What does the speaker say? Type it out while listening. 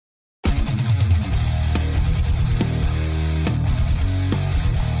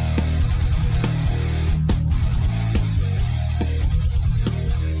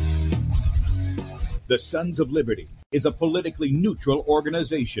The Sons of Liberty is a politically neutral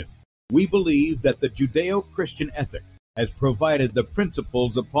organization. We believe that the Judeo-Christian ethic has provided the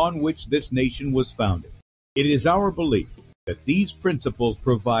principles upon which this nation was founded. It is our belief that these principles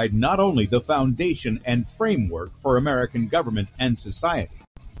provide not only the foundation and framework for American government and society,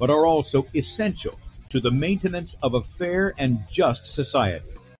 but are also essential to the maintenance of a fair and just society.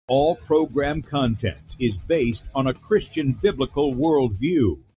 All program content is based on a Christian biblical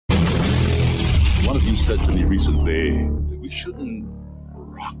worldview. One of you said to me recently that we shouldn't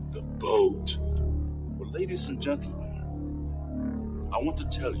rock the boat. Well, ladies and gentlemen, I want to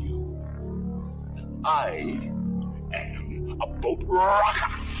tell you that I am a boat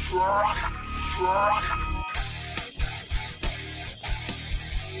rocker.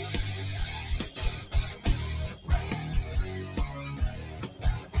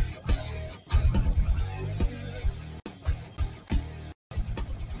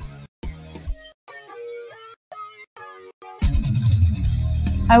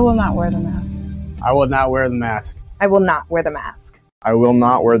 I will not wear the mask. I will not wear the mask. I will not wear the mask. I will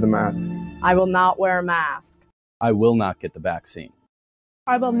not wear the mask. I will not wear a mask. I will not get the vaccine.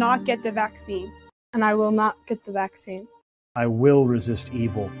 I will not get the vaccine. And I will not get the vaccine. I will resist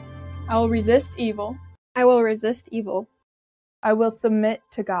evil. I will resist evil. I will resist evil. I will submit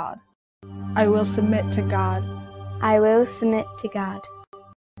to God. I will submit to God. I will submit to God.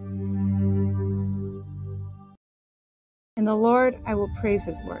 In the Lord I will praise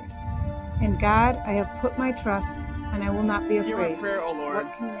his word. In God I have put my trust, and I will not be afraid. Hear my prayer, O Lord,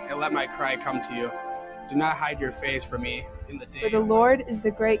 and let my cry come to you. Do not hide your face from me in the day. For the Lord is the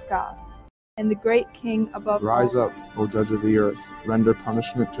great God, and the great King above all. Rise up, O judge of the earth, render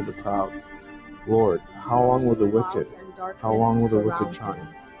punishment to the proud. Lord, how long will the wicked triumph?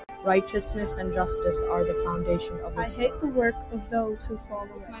 Righteousness and justice are the foundation of his I hate the work of those who fall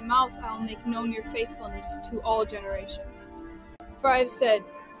away. With my mouth I will make known your faithfulness to all generations. For I have said,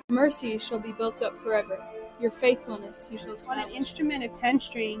 mercy shall be built up forever. Your faithfulness you shall establish. On an instrument of 10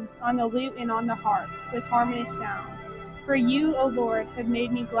 strings, on the lute and on the harp, with harmonious sound. For you, O Lord, have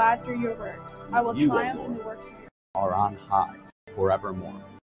made me glad through your works. I will triumph in the works of your are on high forevermore.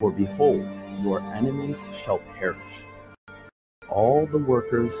 For behold, your enemies shall perish. All the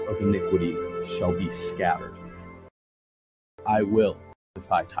workers of iniquity shall be scattered. I will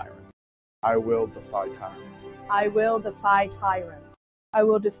defy tyrants. I will defy tyrants. I will defy tyrants. I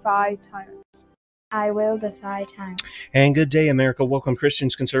will defy tyrants. I will defy tyrants. And good day, America. Welcome,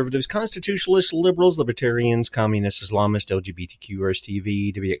 Christians, conservatives, constitutionalists, liberals, libertarians, communists, Islamists, LGBTQ,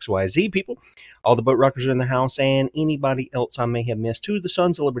 RSTV, WXYZ people, all the boat rockers are in the house, and anybody else I may have missed to the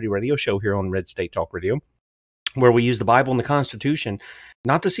Sons of Liberty radio show here on Red State Talk Radio, where we use the Bible and the Constitution,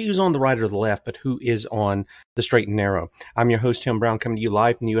 not to see who's on the right or the left, but who is on the straight and narrow. I'm your host, Tim Brown, coming to you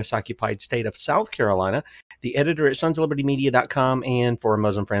live from the U.S.-occupied state of South Carolina, the editor at sonsoflibertymedia.com, and for our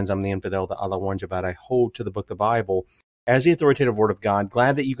Muslim friends, I'm the infidel that Allah warns you about. I hold to the book, the Bible, as the authoritative word of God.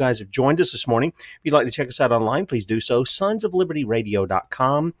 Glad that you guys have joined us this morning. If you'd like to check us out online, please do so,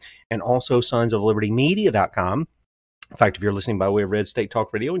 sonsoflibertyradio.com, and also sonsoflibertymedia.com. In fact, if you're listening by way of Red State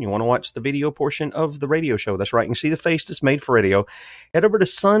Talk Radio and you want to watch the video portion of the radio show, that's right, you can see the face that's made for radio, head over to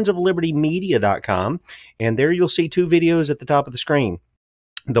sonsoflibertymedia.com, and there you'll see 2 videos at the top of the screen.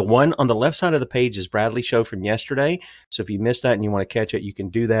 The one on the left side of the page is Bradley's show from yesterday, so if you missed that and you want to catch it, you can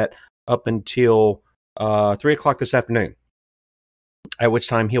do that up until 3 o'clock this afternoon, at which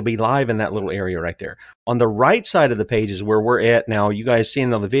time he'll be live in that little area right there. On the right side of the page is where we're at now. You guys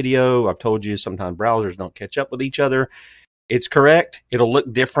seeing on the video, I've told you sometimes browsers don't catch up with each other. It's correct. It'll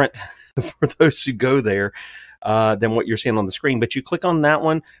look different for those who go there than what you're seeing on the screen. But you click on that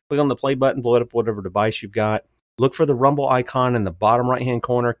one, click on the play button, blow it up whatever device you've got. Look for the Rumble icon in the bottom right-hand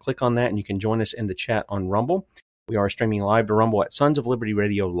corner. Click on that, and you can join us in the chat on Rumble. We are streaming live to Rumble at Sons of Liberty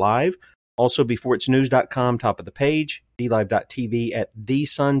Radio Live. Also, beforeitsnews.com, top of the page, dlive.tv at The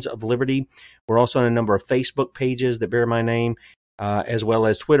Sons of Liberty. We're also on a number of Facebook pages that bear my name, as well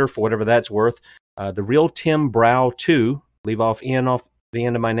as Twitter, for whatever that's worth. The Real Tim Brow 2, leave off N off the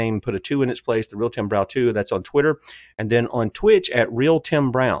end of my name and put a 2 in its place. The Real Tim Brow 2, that's on Twitter. And then on Twitch at Real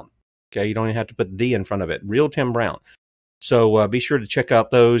Tim Brown. Okay, you don't even have to put the in front of it. Real Tim Brown. So be sure to check out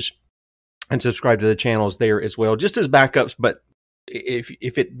those and subscribe to the channels there as well, just as backups, but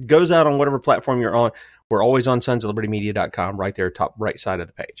if it goes out on whatever platform you're on, we're always on sonsoflibertymedia.com, right there, top right side of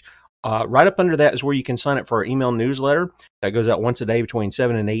the page. Right up under that is where you can sign up for our email newsletter that goes out once a day between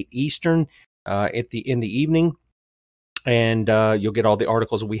 7 and 8 Eastern in the evening. And you'll get all the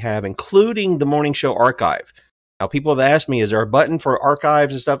articles we have, including the morning show archive. Now, people have asked me, is there a button for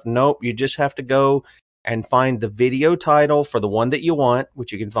archives and stuff? Nope. You just have to go and find the video title for the one that you want,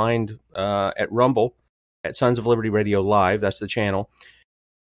 which you can find at Rumble. at Sons of Liberty Radio Live. That's the channel.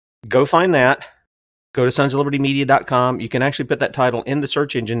 Go find that. Go to sonsoflibertymedia.com. You can actually put that title in the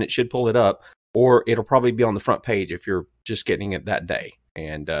search engine. It should pull it up, or it'll probably be on the front page if you're just getting it that day.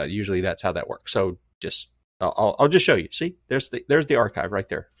 And usually that's how that works. So I'll just show you. See, there's the archive right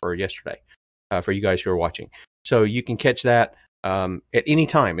there for yesterday for you guys who are watching. So you can catch that at any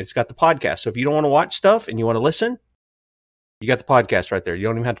time. It's got the podcast. So if you don't want to watch stuff and you want to listen, you got the podcast right there. You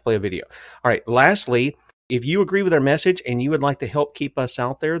don't even have to play a video. All right. Lastly, if you agree with our message and you would like to help keep us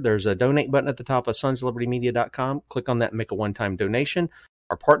out there, there's a donate button at the top of sonsoflibertymedia.com. Click on that and make a one-time donation,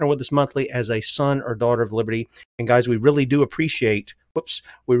 or partner with us monthly as a son or daughter of liberty. And guys, we really do appreciate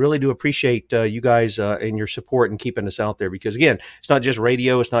you guys and your support and keeping us out there, because again, it's not just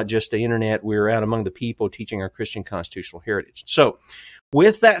radio, it's not just the internet. We're out among the people teaching our Christian constitutional heritage. So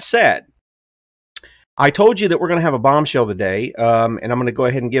with that said, I told you that we're going to have a bombshell today, and I'm going to go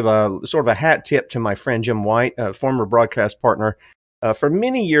ahead and give a sort of a hat tip to my friend Jim White, a former broadcast partner for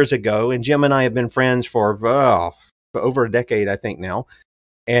many years ago. And Jim and I have been friends for over a decade, I think now.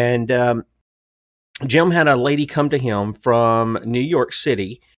 And Jim had a lady come to him from New York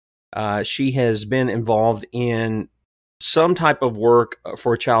City. She has been involved in some type of work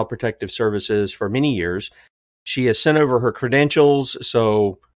for Child Protective Services for many years. She has sent over her credentials,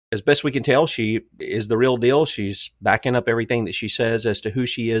 so as best we can tell, she is the real deal. She's backing up everything that she says as to who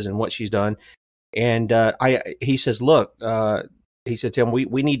she is and what she's done. And he says, look, he said, Tim,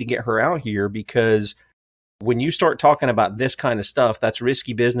 we need to get her out here, because when you start talking about this kind of stuff, that's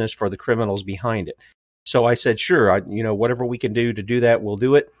risky business for the criminals behind it. So I said, sure, whatever we can do to do that, we'll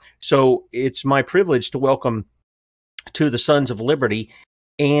do it. So it's my privilege to welcome to the Sons of Liberty,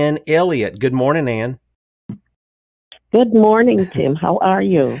 Ann Elliott. Good morning, Ann. Good morning, Tim. How are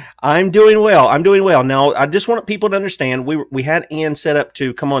you? I'm doing well. Now, I just want people to understand, we had Ann set up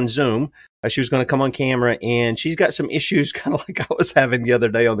to come on Zoom. She was going to come on camera, and she's got some issues kind of like I was having the other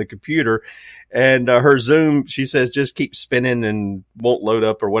day on the computer. And her Zoom, she says, just keeps spinning and won't load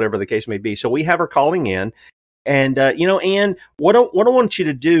up, or whatever the case may be. So we have her calling in. And, Ann, what I want you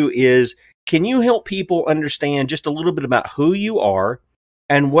to do is, can you help people understand just a little bit about who you are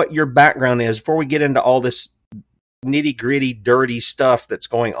and what your background is before we get into all this nitty-gritty, dirty stuff that's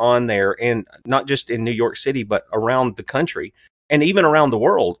going on there, and not just in New York City, but around the country and even around the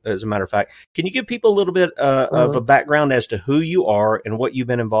world, as a matter of fact. Can you give people a little bit of a background as to who you are and what you've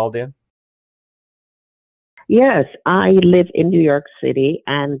been involved in? Yes, I live in New York City,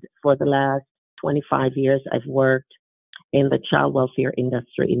 and for the last 25 years, I've worked in the child welfare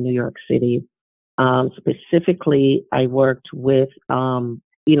industry in New York City. Specifically, I worked with,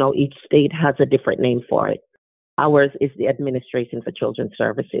 each state has a different name for it. Ours is the Administration for Children's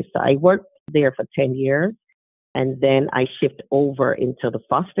Services. So I worked there for 10 years, and then I shifted over into the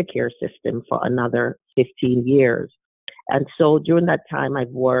foster care system for another 15 years. And so during that time, I've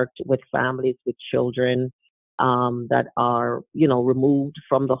worked with families with children that are, removed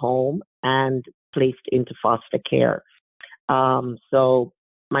from the home and placed into foster care. So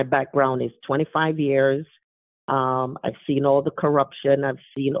my background is 25 years. I've seen all the corruption. I've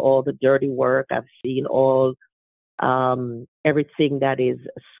seen all the dirty work. I've seen all everything that is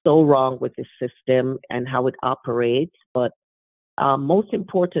so wrong with the system and how it operates. But most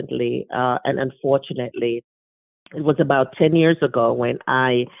importantly, and unfortunately, it was about 10 years ago when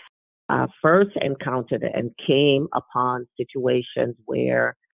I first encountered it and came upon situations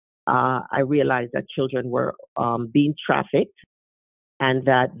where I realized that children were being trafficked, and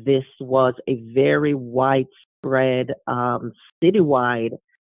that this was a very widespread, citywide,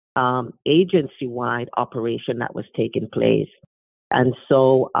 agency-wide operation that was taking place. And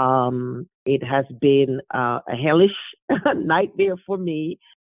so it has been a hellish nightmare for me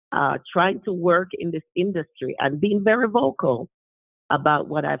trying to work in this industry and being very vocal about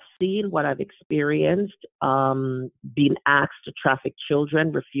what I've seen, what I've experienced, being asked to traffic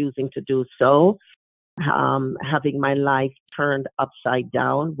children, refusing to do so, having my life turned upside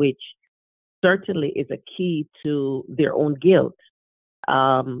down, which certainly is a key to their own guilt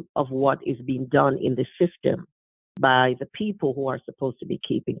of what is being done in the system by the people who are supposed to be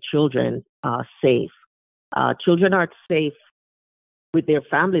keeping children safe. Children aren't safe with their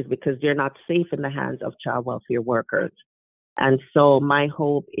families because they're not safe in the hands of child welfare workers. And so my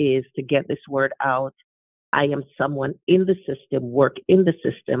hope is to get this word out. I am someone in the system, work in the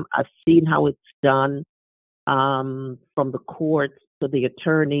system. I've seen how it's done from the courts to the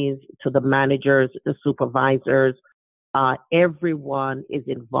attorneys, to the managers, the supervisors. Everyone is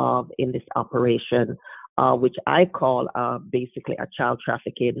involved in this operation, which I call basically a child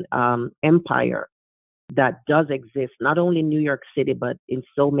trafficking empire that does exist, not only in New York City, but in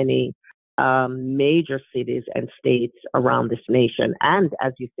so many major cities and states around this nation, and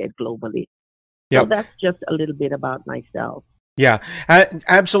as you said, globally. So Yep. that's just a little bit about myself. Yeah,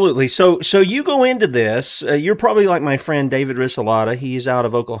 absolutely. So you go into this. You're probably like my friend David Risalata. He's out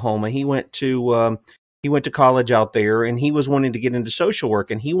of Oklahoma. He went to college out there, and he was wanting to get into social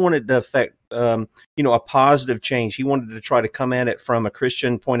work, and he wanted to affect a positive change. He wanted to try to come at it from a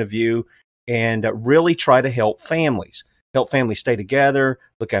Christian point of view and really try to help families stay together,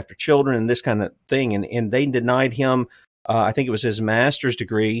 look after children, and this kind of thing. And they denied him. I think it was his master's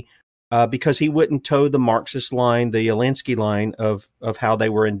degree. Because he wouldn't toe the Marxist line, the Alinsky line of how they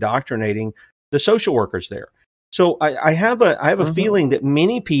were indoctrinating the social workers there. So I have a feeling that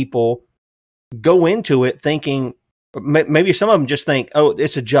many people go into it thinking, maybe some of them just think, oh,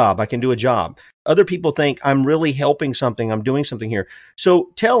 it's a job, I can do a job. Other people think I'm really helping something, I'm doing something here.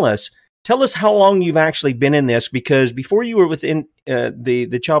 So tell us how long you've actually been in this, because before you were within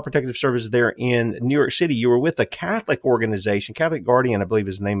the Child Protective Service there in New York City, you were with a Catholic organization, Catholic Guardian, I believe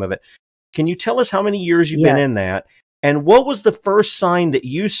is the name of it. Can you tell us how many years you've been in that? And what was the first sign that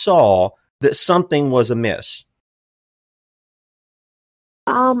you saw that something was amiss?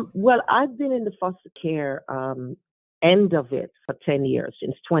 Well, I've been in the foster care end of it for 10 years.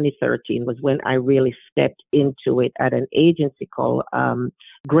 Since 2013 was when I really stepped into it at an agency called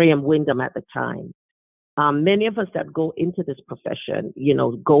Graham Windham at the time. Many of us that go into this profession,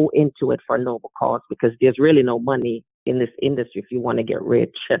 go into it for a noble cause, because there's really no money in this industry if you want to get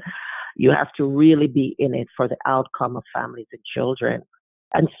rich. You have to really be in it for the outcome of families and children.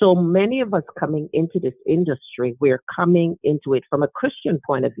 And so many of us coming into this industry, we're coming into it from a Christian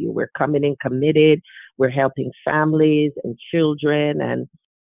point of view. We're coming in committed. We're helping families and children.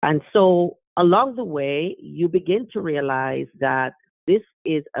 And so along the way, you begin to realize that this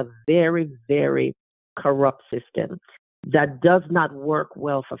is a very, very corrupt system that does not work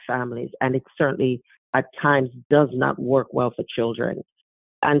well for families. And it certainly at times does not work well for children.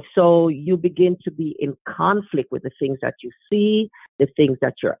 And so you begin to be in conflict with the things that you see, the things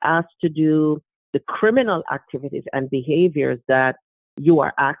that you're asked to do, the criminal activities and behaviors that you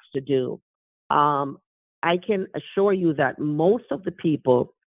are asked to do. I can assure you that most of the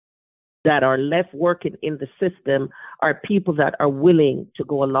people that are left working in the system are people that are willing to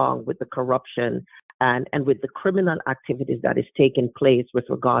go along with the corruption and with the criminal activities that is taking place with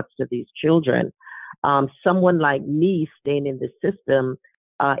regards to these children. Someone like me staying in the system,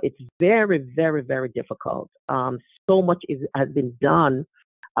 it's very, very, very difficult. So much has been done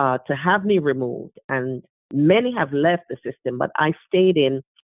to have me removed, and many have left the system, but I stayed in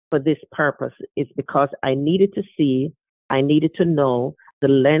for this purpose. It's because I needed to see, I needed to know the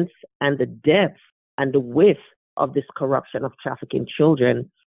length and the depth and the width of this corruption of trafficking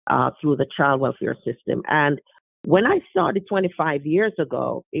children through the child welfare system. And when I started 25 years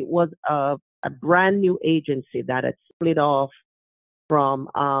ago, it was a brand new agency that had split off from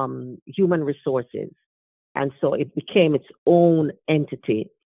human resources. And so it became its own entity.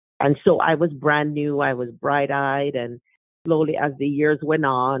 And so I was brand new, I was bright-eyed, and slowly as the years went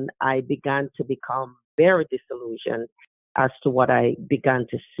on, I began to become very disillusioned as to what I began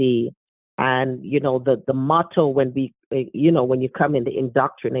to see. And, the motto when when you come in the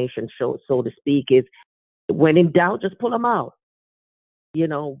indoctrination show, so to speak, is when in doubt, just pull them out.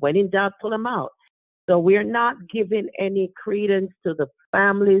 When in doubt, pull them out. So we're not giving any credence to the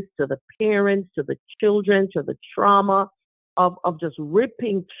families, to the parents, to the children, to the trauma of just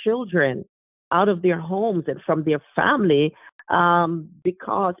ripping children out of their homes and from their family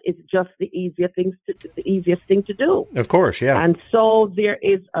because it's just the easiest thing to do. Of course, yeah. And so there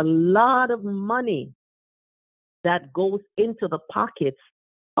is a lot of money that goes into the pockets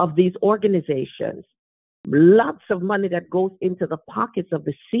of these organizations. Lots of money that goes into the pockets of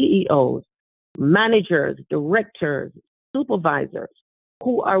the CEOs, managers, directors, supervisors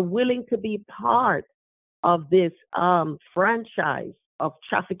who are willing to be part of this franchise of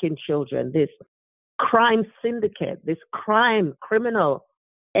trafficking children, this crime syndicate, this criminal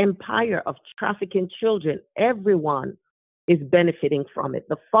empire of trafficking children. Everyone is benefiting from it.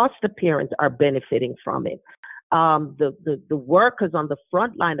 The foster parents are benefiting from it. The workers on the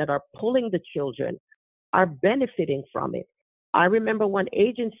front line that are pulling the children are benefiting from it. I remember one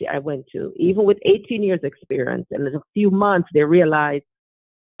agency I went to, even with 18 years experience, and in a few months they realized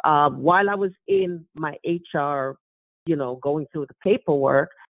while I was in my HR, going through the paperwork,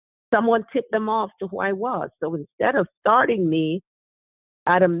 someone tipped them off to who I was. So instead of starting me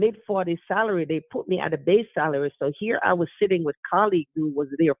at a mid-40s salary, they put me at a base salary. So here I was sitting with colleagues who was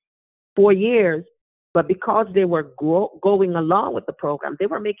there 4 years, but because they were going along with the program, they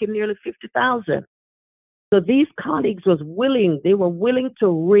were making nearly $50,000. So these colleagues they were willing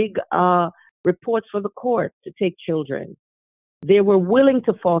to rig reports for the court to take children. They were willing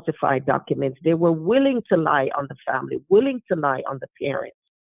to falsify documents. They were willing to lie on the family, willing to lie on the parents.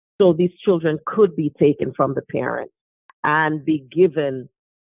 So these children could be taken from the parents and be given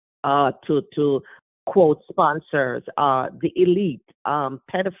to quote sponsors, the elite,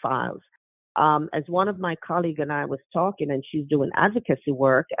 pedophiles. As one of my colleagues and I was talking, and she's doing advocacy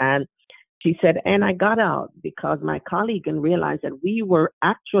work, and she said, and I got out because my colleague and realized that we were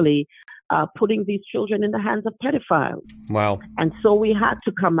actually putting these children in the hands of pedophiles. Wow. And so we had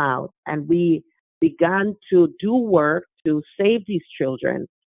to come out, and we began to do work to save these children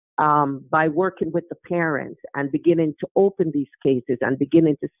by working with the parents and beginning to open these cases and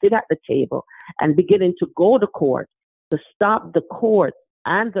beginning to sit at the table and beginning to go to court to stop the court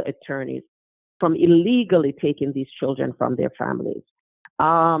and the attorneys from illegally taking these children from their families.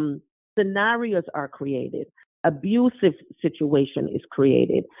 Scenarios are created. Abusive situation is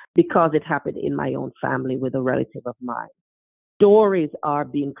created because it happened in my own family with a relative of mine. Stories are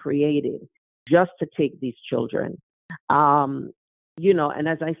being created just to take these children. And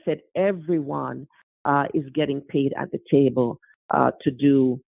as I said, everyone is getting paid at the table to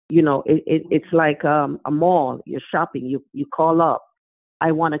do, it's like a mall. You're shopping, you call up,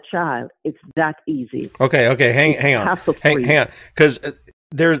 I want a child. It's that easy. Okay, hang on. Hang on. Because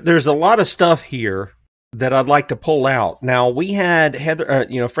there's a lot of stuff here that I'd like to pull out. Now, we had Heather,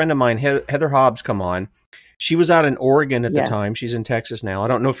 a friend of mine, Heather Hobbs, come on. She was out in Oregon at the time. She's in Texas now. I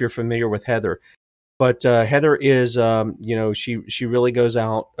don't know if you're familiar with Heather. But Heather is, she really goes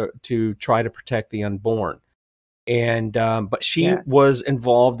out to try to protect the unborn. And but she was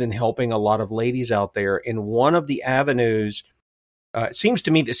involved in helping a lot of ladies out there. And one of the avenues, it seems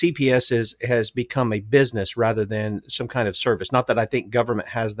to me that CPS has become a business rather than some kind of service. Not that I think government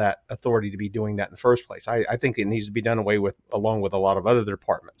has that authority to be doing that in the first place. I think it needs to be done away with, along with a lot of other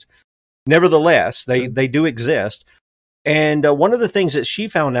departments. Nevertheless, they do exist. And one of the things that she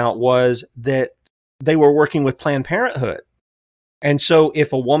found out was that they were working with Planned Parenthood. And so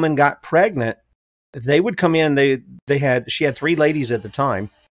if a woman got pregnant, they would come in. She had 3 ladies at the time.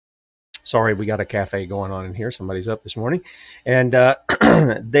 Sorry, we got a cafe going on in here. Somebody's up this morning. And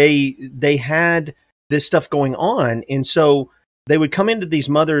they had this stuff going on. And so they would come into these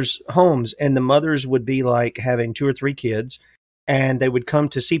mothers' homes, and the mothers would be like having 2 or 3 kids. And they would come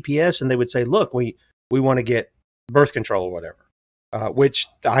to CPS and they would say, look, we want to get birth control or whatever, which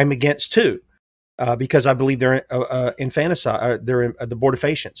I'm against too. Because I believe they're infanticide, they're in the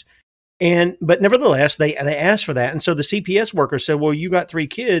abortifacients. But nevertheless, they asked for that. And so the CPS worker said, well, you got 3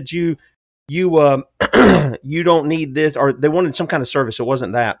 kids, you you don't need this, or they wanted some kind of service. It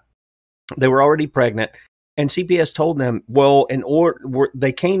wasn't that. They were already pregnant. And CPS told them, well,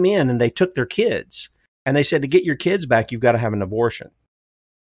 they came in and they took their kids, and they said, to get your kids back, you've got to have an abortion.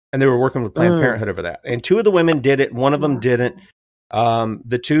 And they were working with Planned Parenthood over that. And 2 of the women did it. One of them didn't.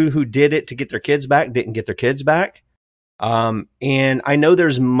 The 2 who did it to get their kids back didn't get their kids back. And I know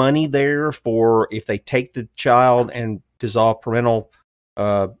there's money there for if they take the child and dissolve parental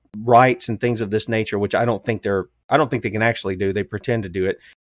rights and things of this nature, which I don't think they can actually do. They pretend to do it,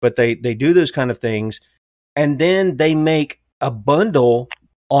 but they do those kind of things. And then they make a bundle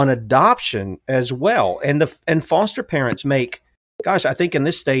on adoption as well. And foster parents make, gosh, I think in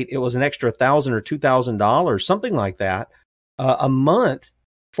this state it was an extra $1,000 or $2,000, something like that, a month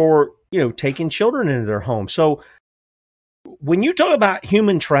for, taking children into their home. So when you talk about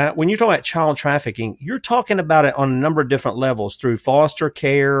when you talk about child trafficking, you're talking about it on a number of different levels, through foster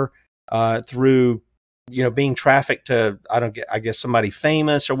care, through, being trafficked to, I guess somebody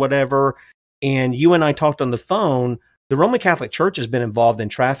famous or whatever. And you and I talked on the phone. The Roman Catholic Church has been involved in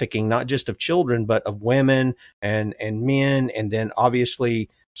trafficking, not just of children, but of women and men. And then obviously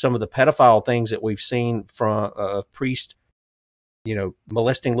some of the pedophile things that we've seen from priests,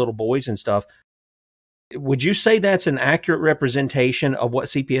 molesting little boys and stuff. Would you say that's an accurate representation of what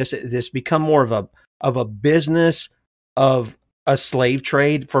CPS is? This become more of a business of a slave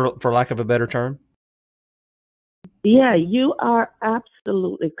trade, for lack of a better term? Yeah, you are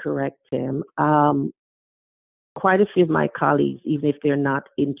absolutely correct, Tim. Quite a few of my colleagues, even if they're not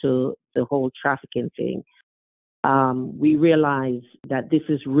into the whole trafficking thing, we realize that this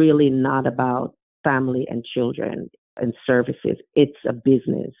is really not about family and children and services. It's a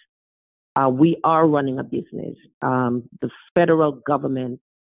business. We are running a business. The federal government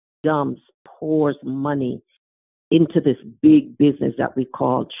pours money into this big business that we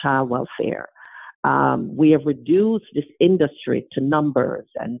call child welfare. We have reduced this industry to numbers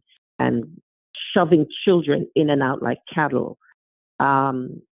and shoving children in and out like cattle.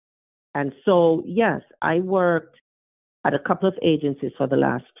 And so, yes, I worked at a couple of agencies for the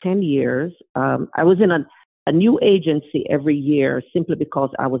last 10 years. I was in a new agency every year simply because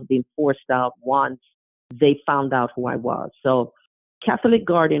I was being forced out once they found out who I was. So Catholic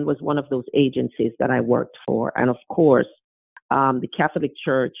Guardian was one of those agencies that I worked for. And of course, the Catholic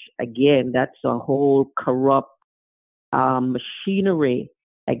Church, again, that's a whole corrupt machinery,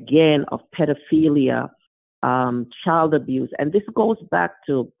 again, of pedophilia, child abuse. And this goes back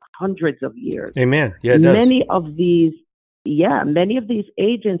to hundreds of years. Amen. Yeah, it does. Many of these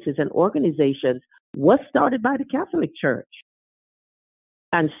agencies and organizations was started by the Catholic Church.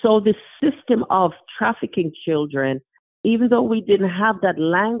 And so this system of trafficking children, even though we didn't have that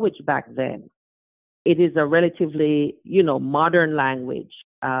language back then, it is a relatively, modern language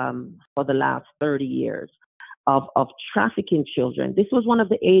for the last 30 years of trafficking children. This was one of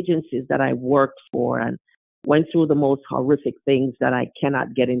the agencies that I worked for and went through the most horrific things that I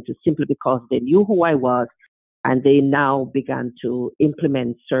cannot get into simply because they knew who I was and they now began to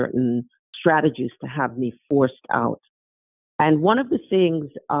implement certain strategies to have me forced out. And one of the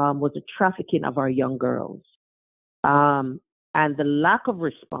things was the trafficking of our young girls. And the lack of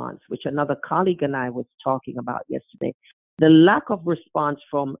response, which another colleague and I was talking about yesterday, the lack of response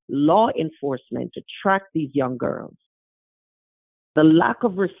from law enforcement to track these young girls, the lack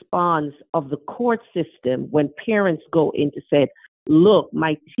of response of the court system when parents go in to say, look,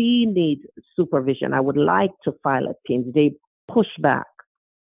 my teen needs supervision. I would like to file a PIN. They push back.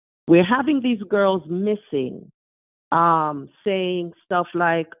 We're having these girls missing, saying stuff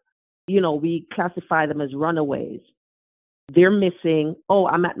like, we classify them as runaways. They're missing,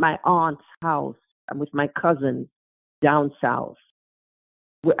 I'm at my aunt's house. I'm with my cousins down south.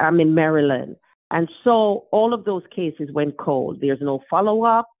 I'm in Maryland. And so all of those cases went cold. There's no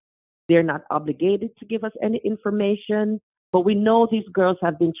follow-up. They're not obligated to give us any information. But we know these girls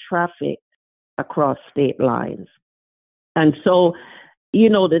have been trafficked across state lines. And so,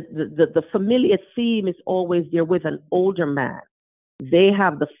 the familiar theme is always there with an older man. They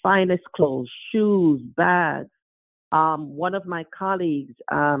have the finest clothes, shoes, bags. One of my colleagues,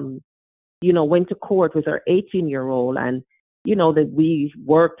 went to court with her 18-year-old and, that we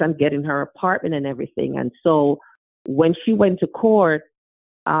worked on getting her apartment and everything. And so when she went to court,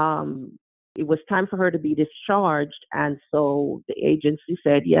 it was time for her to be discharged. And so the agency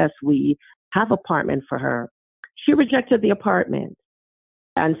said, yes, we have apartment for her. She rejected the apartment.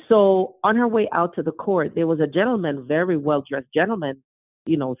 And so on her way out to the court, there was a gentleman, very well-dressed gentleman,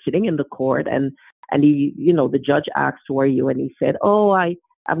 sitting in the court. And he, the judge asked, who are you? And he said,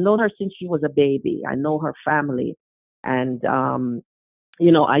 I've known her since she was a baby. I know her family. And,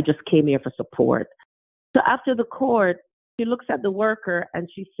 I just came here for support. So after the court, she looks at the worker and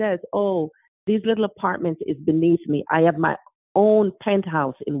she says, these little apartments is beneath me. I have my own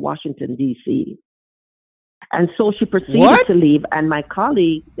penthouse in Washington, D.C. And so she proceeded to leave. And my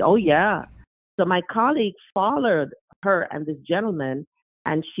colleague, So my colleague followed her and this gentleman,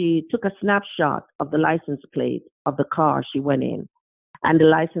 and she took a snapshot of the license plate of the car she went in. And the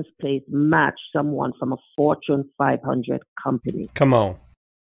license plate matched someone from a Fortune 500 company. Come on.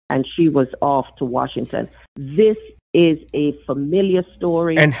 And she was off to Washington. This is a familiar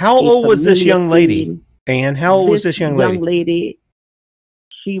story. And how old was this young lady? And how old was this young lady? Young lady,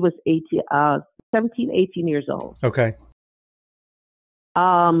 she was 17, 18 years old. Okay.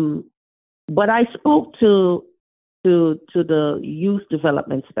 But I spoke to the youth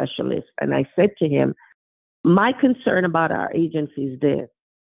development specialist, and I said to him, my concern about our agency is this.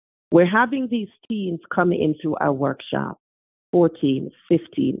 We're having these teens coming into our workshop, 14,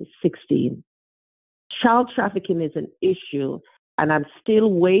 15, 16. Child trafficking is an issue, and I'm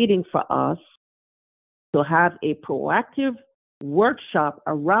still waiting for us to have a proactive workshop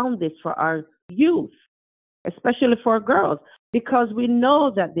around this for our youth, especially for girls, because we know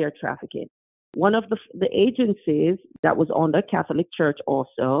that they're trafficking. One of the agencies that was on the Catholic Church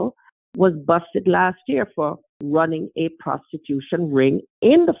also was busted last year for running a prostitution ring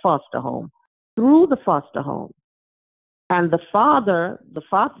in the foster home, through the foster home. And the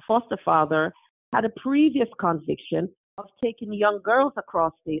foster father, had a previous conviction of taking young girls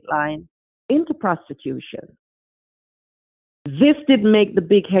across state lines into prostitution. This didn't make the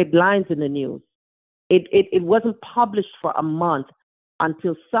big headlines in the news. It wasn't published for a month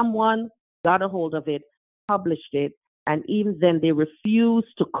until someone got a hold of it, published it, and even then they refused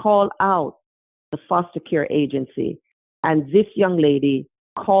to call out the foster care agency. And this young lady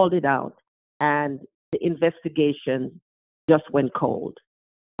called it out, and the investigation just went cold.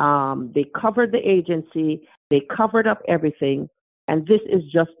 They covered the agency, they covered up everything, and this is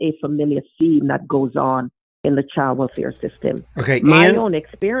just a familiar theme that goes on in the child welfare system. Okay, My Ann, own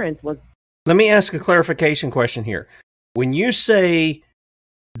experience was. let me ask a clarification question here. When you say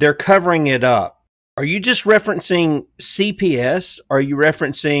they're covering it up, are you just referencing CPS? Are you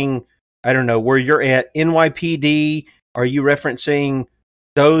referencing, I don't know, where you're at, NYPD? Are you referencing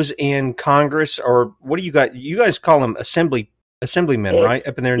those in Congress? Or what do you got? You guys call them assemblymen, right?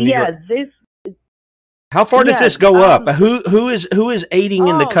 Up in there in New York. How far does this go up? Who is aiding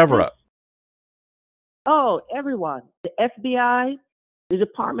in the cover up? Everyone. The FBI, the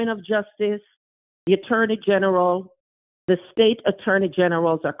Department of Justice, the Attorney General, the state attorney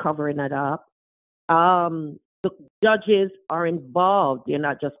generals are covering it up. The judges are involved. They're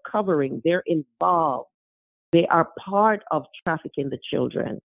not just covering, they're involved. They are part of trafficking the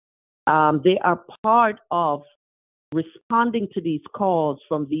children. They are part of responding to these calls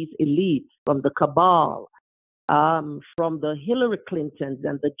from these elites, from the cabal, from the Hillary Clintons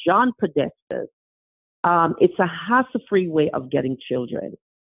and the John Podestas. It's a hassle-free way of getting children.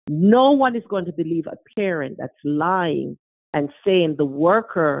 No one is going to believe a parent that's lying and saying the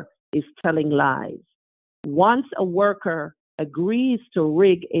worker is telling lies. Once a worker agrees to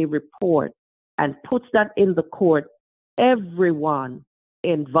rig a report and puts that in the court, everyone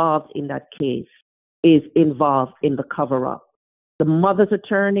involved in that case is involved in the cover-up. The mother's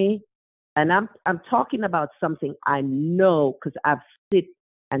attorney, and I'm talking about something I know because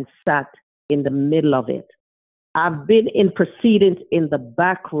I've sat in the middle of it. I've been in proceedings in the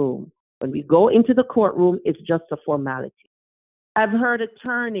back room. When we go into the courtroom, it's just a formality. I've heard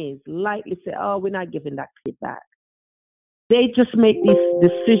attorneys lightly say, oh, we're not giving that kid back. They just make these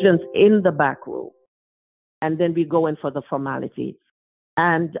decisions in the back room. And then we go in for the formality.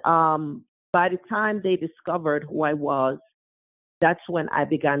 And by the time they discovered who I was, that's when I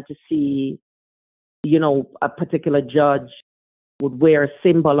began to see, a particular judge would wear a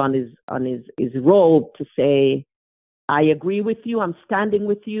symbol on his robe to say, I agree with you, I'm standing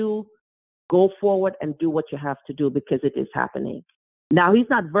with you, go forward and do what you have to do because it is happening. Now, he's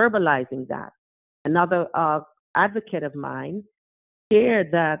not verbalizing that. Another advocate of mine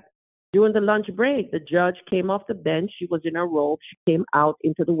shared that during the lunch break, the judge came off the bench, she was in her robe, she came out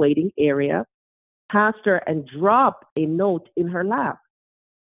into the waiting area, passed her and dropped a note in her lap.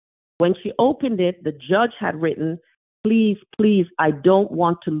 When she opened it, the judge had written, please, please, I don't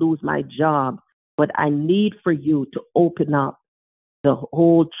want to lose my job, but I need for you to open up the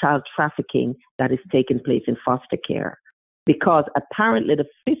whole child trafficking that is taking place in foster care. Because apparently the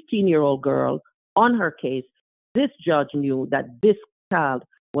 15-year-old girl on her case, this judge knew that this child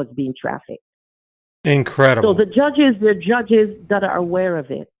was being trafficked. Incredible. So they're judges that are aware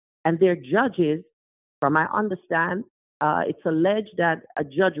of it. And they're judges, from I understand, it's alleged that a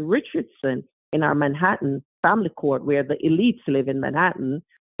Judge Richardson in our Manhattan family court, where the elites live in Manhattan,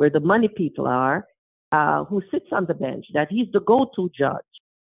 where the money people are, who sits on the bench, that he's the go-to judge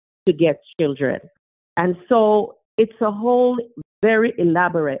to get children. And so it's a whole very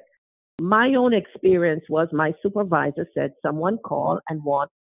elaborate. My own experience was my supervisor said, someone called and want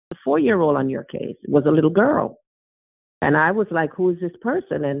a 4-year-old on your case. It was a little girl. And I was like, who is this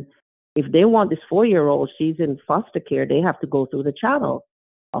person? And if they want this 4-year-old, she's in foster care, they have to go through the channel.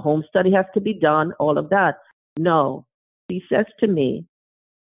 A home study has to be done, all of that. No, he says to me,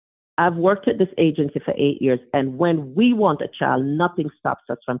 I've worked at this agency for 8 years, and when we want a child, nothing stops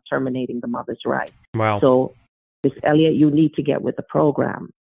us from terminating the mother's right. Wow. So, Miss Elliott, you need to get with the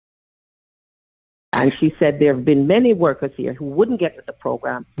program. And she said there have been many workers here who wouldn't get with the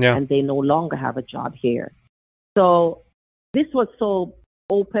program, and they no longer have a job here. So this was so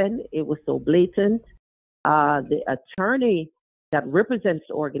open. It was so blatant. The attorney that represents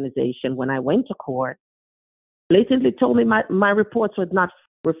the organization, when I went to court, blatantly told me my reports would not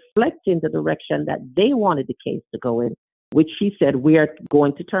reflect in the direction that they wanted the case to go in, which she said, we are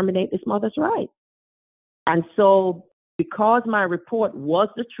going to terminate this mother's right. And so because my report was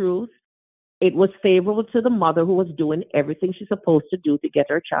the truth, it was favorable to the mother who was doing everything she's supposed to do to get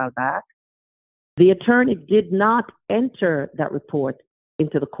her child back. The attorney did not enter that report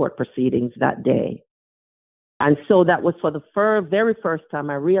into the court proceedings that day. And so that was for the very first time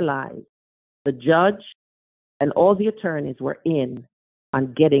I realized the judge and all the attorneys were in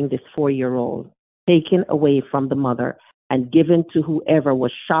on getting this 4-year-old taken away from the mother and given to whoever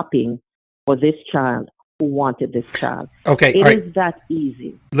was shopping for this child who wanted this child. Okay, it is that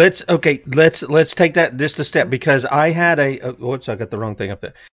easy. Let's take that just a step, because I had I got the wrong thing up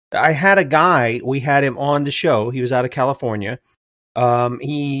there. I had a guy, we had him on the show. He was out of California.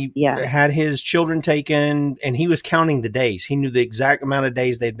 He had his children taken, and he was counting the days. He knew the exact amount of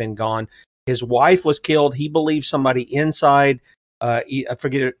days they'd been gone. His wife was killed. He believed somebody inside, I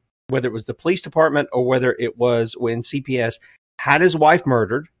forget whether it was the police department or whether it was when CPS had his wife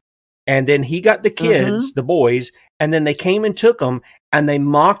murdered. And then he got the kids, the boys, and then they came and took them, and they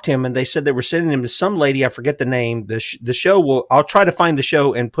mocked him, and they said they were sending him to some lady. I forget the name. The show I'll try to find the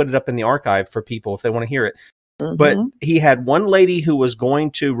show and put it up in the archive for people if they want to hear it. But he had one lady who was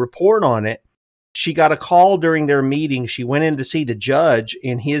going to report on it. She got a call during their meeting. She went in to see the judge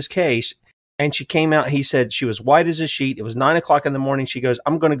in his case, and she came out. He said she was white as a sheet. It was 9:00 in the morning. She goes,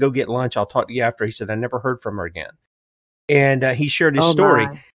 "I'm going to go get lunch. I'll talk to you after." He said, "I never heard from her again." And he shared his story.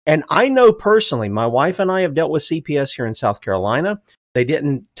 My. And I know personally, my wife and I have dealt with CPS here in South Carolina. They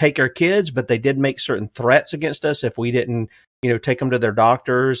didn't take our kids, but they did make certain threats against us if we didn't, take them to their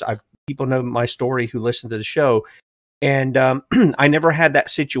doctors. People know my story who listen to the show. And I never had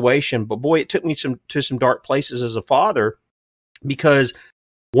that situation. But boy, it took me to some dark places as a father, because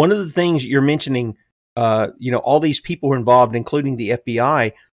one of the things you're mentioning, all these people who are involved, including the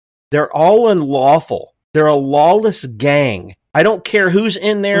FBI, they're all unlawful. They're a lawless gang. I don't care who's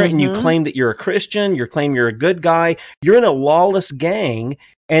in there and you claim that you're a Christian, you claim you're a good guy, you're in a lawless gang.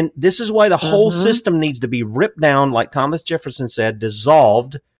 And this is why the whole system needs to be ripped down, like Thomas Jefferson said,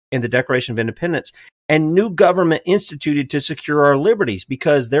 dissolved in the Declaration of Independence, and new government instituted to secure our liberties,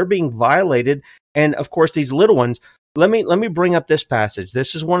 because they're being violated. And of course, these little ones, let me bring up this passage.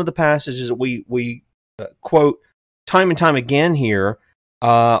 This is one of the passages that we quote time and time again here.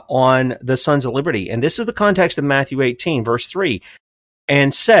 On the Sons of Liberty. And this is the context of Matthew 18, verse 3.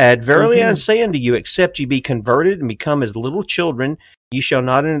 And said, "Verily I say unto you, except ye be converted and become as little children, ye shall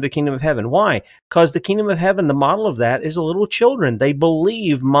not enter the kingdom of heaven." Why? Because the kingdom of heaven, the model of that is little children. They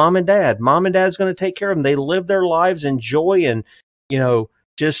believe mom and dad. Mom and dad's going to take care of them. They live their lives in joy and,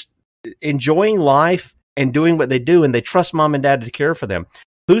 just enjoying life and doing what they do. And they trust mom and dad to care for them.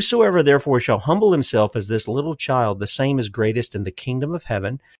 "Whosoever therefore shall humble himself as this little child, the same is greatest in the kingdom of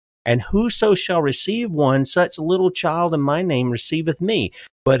heaven. And whoso shall receive one such little child in my name receiveth me.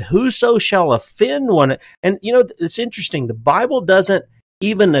 But whoso shall offend one," and it's interesting, the Bible doesn't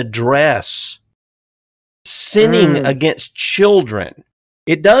even address sinning against children.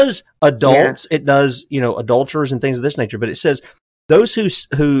 It does adults, it does, adulterers and things of this nature, but it says, "Those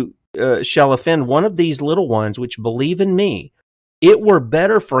who shall offend one of these little ones which believe in me, it were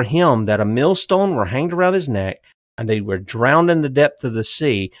better for him that a millstone were hanged around his neck, and they were drowned in the depth of the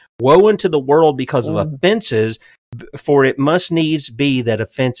sea. Woe unto the world because of offenses, for it must needs be that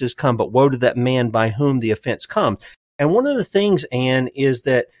offenses come, but woe to that man by whom the offense comes." And one of the things, Anne, is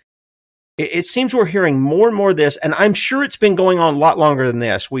that it seems we're hearing more and more of this, and I'm sure it's been going on a lot longer than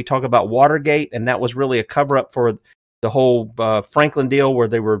this. We talk about Watergate, and that was really a cover-up for the whole Franklin deal, where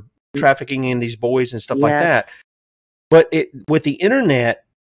they were trafficking in these boys and stuff like that. But with the internet,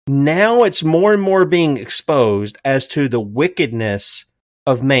 now it's more and more being exposed as to the wickedness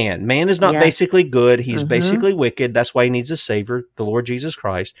of man. Man is not basically good. He's basically wicked. That's why he needs a savior, the Lord Jesus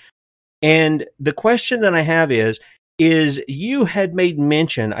Christ. And the question that I have is you had made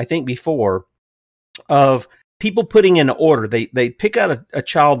mention, I think before, of people putting in order. They pick out a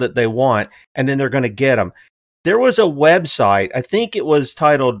child that they want, and then they're going to get them. There was a website, I think it was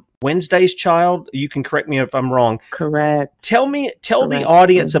titled Wednesday's Child. You can correct me if I'm wrong. Correct. Tell the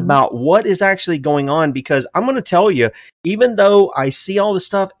audience about what is actually going on, because I'm going to tell you, even though I see all this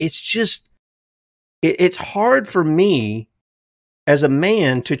stuff, it's hard for me as a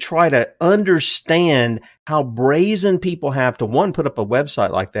man to try to understand how brazen people have to, one, put up a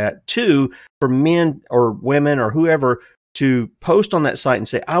website like that, two, for men or women or whoever to post on that site and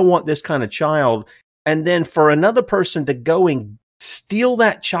say, "I want this kind of child," and then for another person to go and steal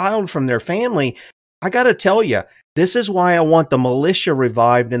that child from their family. I got to tell you, this is why I want the militia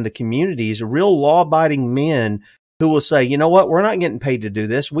revived in the communities, real law-abiding men who will say, "You know what, we're not getting paid to do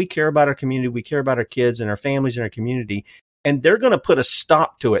this. We care about our community. We care about our kids and our families and our community." And they're going to put a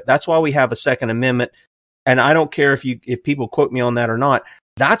stop to it. That's why we have a Second Amendment. And I don't care if people quote me on that or not.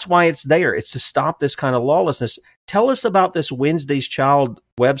 That's why it's there. It's to stop this kind of lawlessness. Tell us about this Wednesday's Child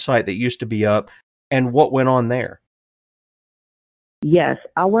website that used to be up and what went on there. Yes,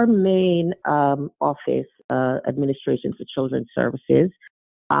 our main office, Administration for Children's Services,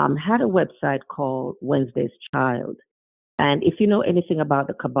 had a website called Wednesday's Child. And if you know anything about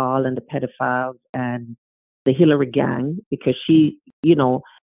the cabal and the pedophiles and the Hillary gang, because she,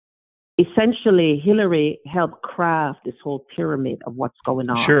 essentially Hillary helped craft this whole pyramid of what's going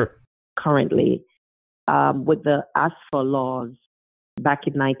on currently with the ASFA laws back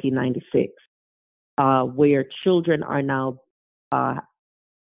in 1996, where children are now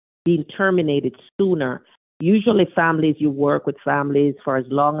being terminated sooner. Usually families, you work with families for as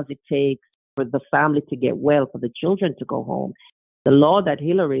long as it takes for the family to get well, for the children to go home. The law that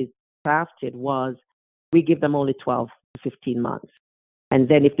Hillary crafted was we give them only 12 to 15 months. And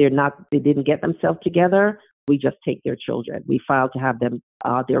then if they didn't get themselves together, we just take their children. We file to have them,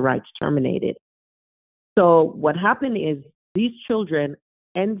 their rights terminated. So what happened is these children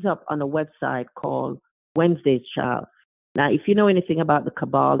ends up on a website called Wednesday's Child. Now, if you know anything about the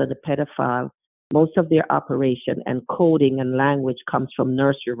cabal and the pedophile, most of their operation and coding and language comes from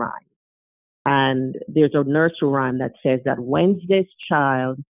nursery rhymes. And there's a nursery rhyme that says that Wednesday's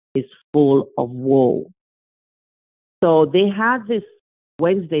child is full of woe. So they had this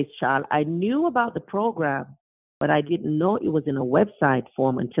Wednesday's Child. I knew about the program, but I didn't know it was in a website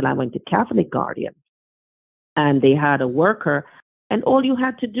form until I went to Catholic Guardian. And they had a worker, and all you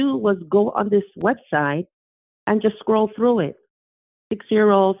had to do was go on this website and just scroll through it.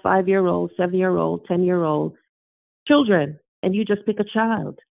 6-year-old, 5-year-old, 7-year-old, 10-year-old children, and you just pick a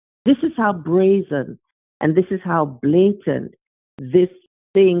child. This is how brazen and this is how blatant this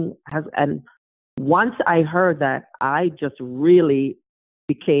thing has. And once I heard that, I just really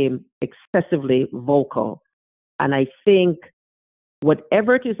became excessively vocal. And I think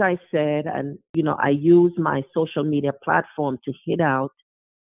whatever it is I said, and, you know, I use my social media platform to hit out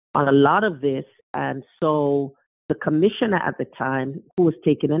on a lot of this. And so the commissioner at the time, who was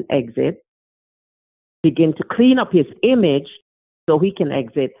taking an exit, began to clean up his image so he can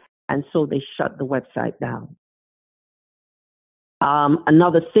exit. And so they shut the website down.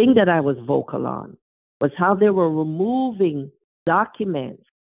 Another thing that I was vocal on was how they were removing documents,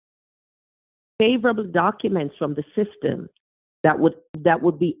 favorable documents from the system that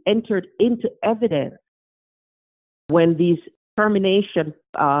would be entered into evidence when these termination,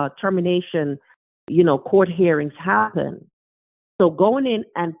 court hearings happen. So going in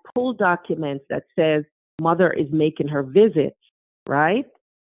and pull documents that says mother is making her visits, right?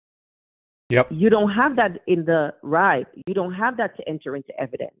 Yep. You don't have that you don't have that to enter into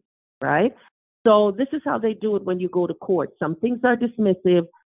evidence, right? So this is how they do it when you go to court. Some things are dismissive,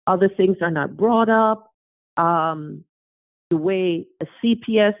 other things are not brought up. The way a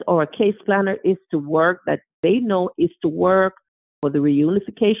CPS or a case planner is to work, that they know is to work for the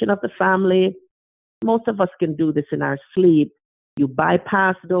reunification of the family. Most of us can do this in our sleep. You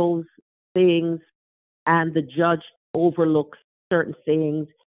bypass those things and the judge overlooks certain things.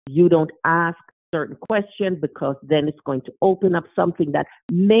 You don't ask certain questions because then it's going to open up something that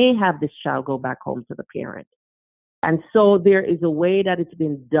may have this child go back home to the parent. And so there is a way that it's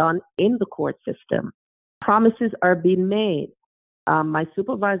been done in the court system. Promises are being made. My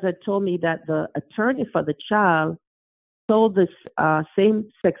supervisor told me that the attorney for the child told this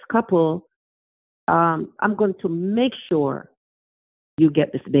same-sex couple, I'm going to make sure you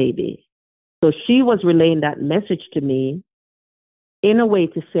get this baby. So she was relaying that message to me in a way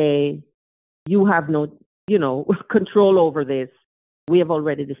to say, you have no, control over this. We have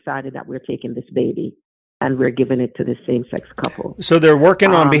already decided that we're taking this baby and we're giving it to the same-sex couple. So they're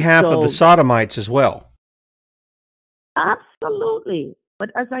working on behalf of the sodomites as well. Absolutely.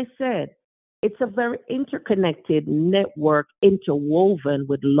 But as I said, it's a very interconnected network, interwoven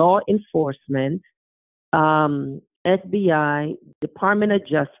with law enforcement, FBI, Department of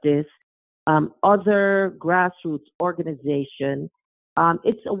Justice, other grassroots organizations.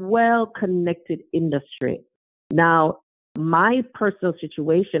 It's a well-connected industry. Now, my personal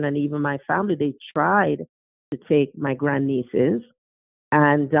situation and even my family, they tried to take my grandnieces,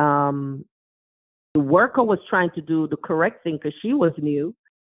 and the worker was trying to do the correct thing because she was new,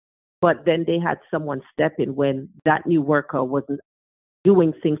 but then they had someone step in when that new worker wasn't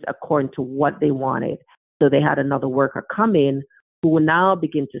doing things according to what they wanted. So they had another worker come in who will now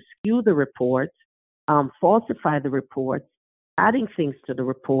begin to skew the reports, falsify the reports, adding things to the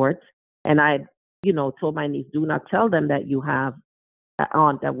reports. And I, told my niece, do not tell them that you have an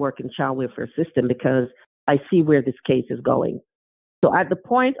aunt that works in child welfare system because I see where this case is going. So at the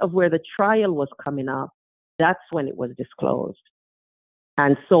point of where the trial was coming up, that's when it was disclosed.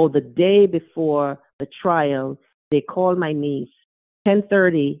 And so the day before the trial, they called my niece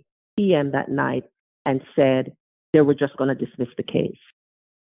 10:30 p.m. that night and said they were just going to dismiss the case.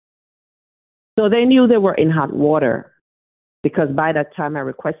 So they knew they were in hot water because by that time I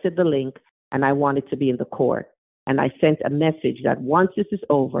requested the link and I wanted to be in the court. And I sent a message that once this is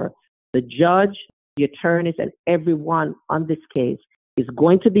over, the judge, the attorneys, and everyone on this case is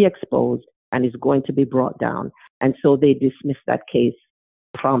going to be exposed and is going to be brought down. And so they dismissed that case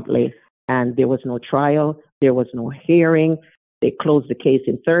promptly. And there was no trial. There was no hearing. They closed the case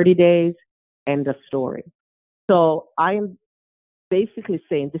in 30 days. End of story. So I am basically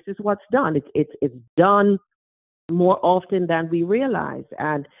saying this is what's done. It's done more often than we realize.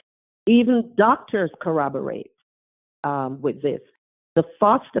 And even doctors corroborate with this. the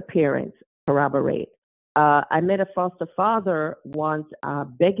foster parents corroborate. I met a foster father once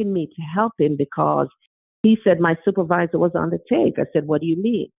begging me to help him because he said my supervisor was on the take. I said, what do you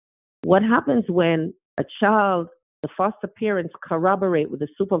mean? What happens when a child, the foster parents corroborate with the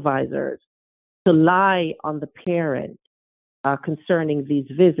supervisors to lie on the parent concerning these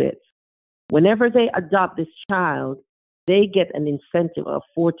visits? Whenever they adopt this child, they get an incentive of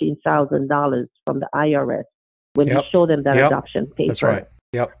 $14,000 from the IRS when we show them that adoption paper. That's right.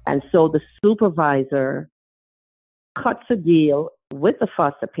 Yep. And so the supervisor cuts a deal with the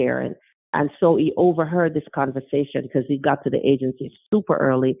foster parent. And so he overheard this conversation because he got to the agency super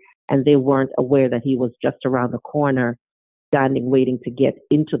early and they weren't aware that he was just around the corner, standing, waiting to get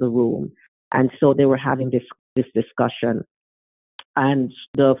into the room. And so they were having this discussion. And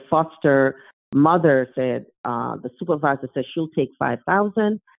the foster mother said, the supervisor said she'll take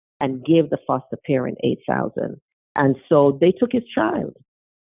 $5,000 and give the foster parent $8,000. And so they took his child.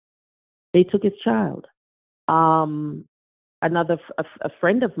 A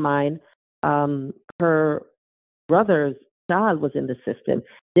friend of mine, her brother's child was in the system.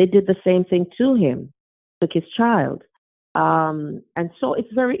 They did the same thing to him, took his child. And so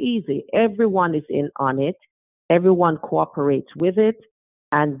it's very easy. Everyone is in on it. Everyone cooperates with it.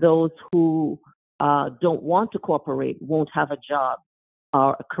 And those who don't want to cooperate won't have a job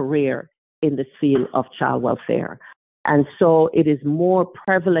or a career in this field of child welfare. And so it is more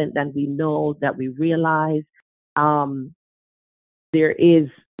prevalent than we know, that we realize. There is,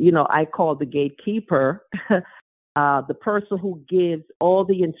 I call the gatekeeper, the person who gives all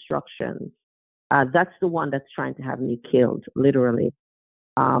the instructions. That's the one that's trying to have me killed, literally.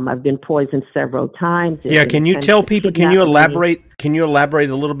 I've been poisoned several times. Yeah, can you tell people, can you elaborate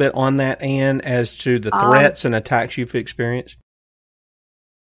a little bit on that, Ann, as to the threats and attacks you've experienced?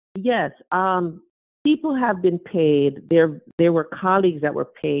 Yes. People have been paid. There were colleagues that were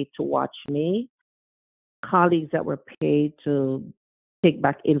paid to watch me, colleagues that were paid to take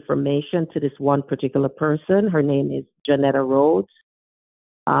back information to this one particular person. Her name is Janetta Rhodes.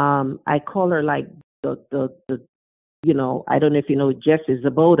 I call her like the I don't know if you know Jesse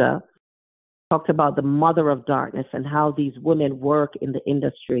Zaboda, talked about the mother of darkness and how these women work in the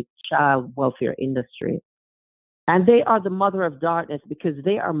industry, child welfare industry. And they are the mother of darkness because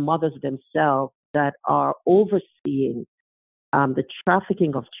they are mothers themselves that are overseeing the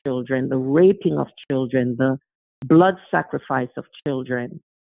trafficking of children, the raping of children, the blood sacrifice of children.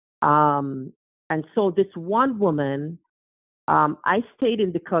 And so this one woman, I stayed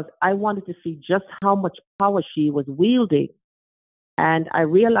in because I wanted to see just how much power she was wielding. And I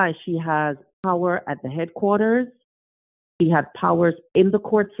realized she has power at the headquarters. She had powers in the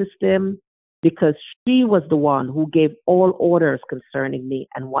court system because she was the one who gave all orders concerning me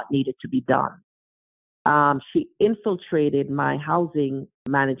and what needed to be done. She infiltrated my housing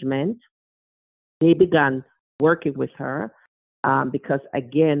management. They began working with her because,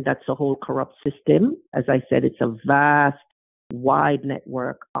 again, that's a whole corrupt system. As I said, it's a vast, wide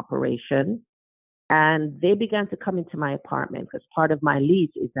network operation. And they began to come into my apartment because part of my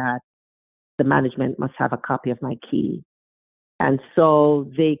lease is that the management must have a copy of my key. And so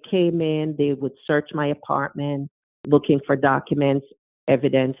they came in, they would search my apartment, looking for documents,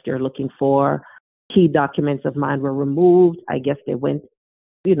 evidence they're looking for. Key documents of mine were removed. I guess they went,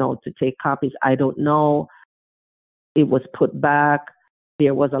 to take copies. I don't know. It was put back.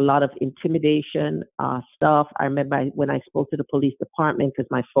 There was a lot of intimidation stuff. I remember when I spoke to the police department because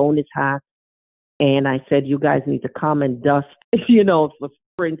my phone is hacked. And I said, you guys need to come and dust, for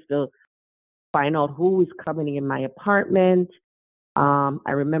sprints to find out who is coming in my apartment.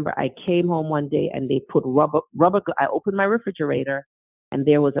 I remember I came home one day and they put rubber. I opened my refrigerator and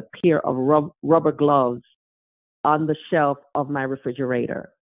there was a pair of rubber gloves on the shelf of my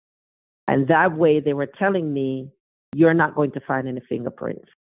refrigerator. And that way they were telling me, you're not going to find any fingerprints.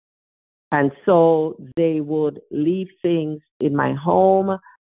 And so they would leave things in my home.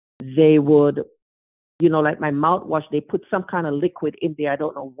 They would, like my mouthwash, they put some kind of liquid in there. I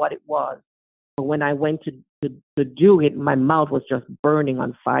don't know what it was. But when I went to do it, my mouth was just burning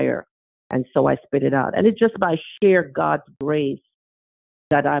on fire. And so I spit it out. And it's just by sheer God's grace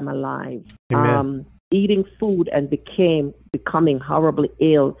that I'm alive. Amen. Eating food and becoming horribly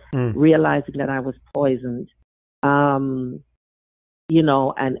ill, realizing that I was poisoned, and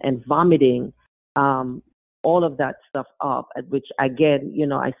vomiting, all of that stuff up, which again,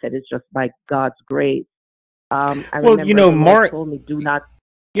 I said it's just by God's grace. Mark told me, do not.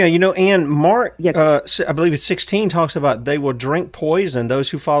 Yeah, and Mark, I believe it's 16, talks about they will drink poison, those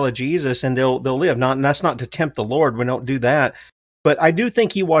who follow Jesus, and they'll live. And that's not to tempt the Lord. We don't do that. But I do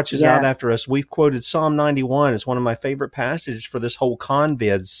think he watches Yeah. out after us. We've quoted Psalm 91 as one of my favorite passages for this whole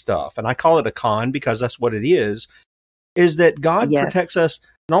convid stuff. And I call it a con because that's what it is that God Yes. protects us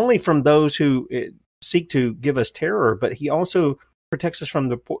not only from those who seek to give us terror, but he also protects us from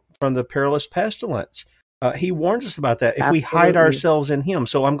the perilous pestilence. He warns us about that if we hide Absolutely. ourselves in him.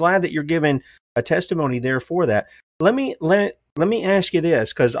 So I'm glad that you're giving a testimony there for that. Let me ask you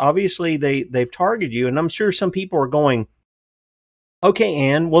this, because obviously they've targeted you, and I'm sure some people are going, okay,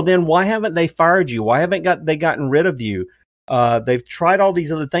 Ann, well then why haven't they fired you? Why haven't they gotten rid of you? They've tried all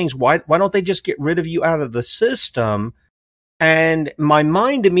these other things. Why don't they just get rid of you out of the system? And my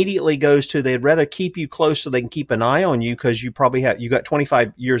mind immediately goes to they'd rather keep you close so they can keep an eye on you because you got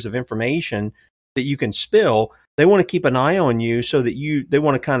 25 years of information that you can spill. They want to keep an eye on you so that they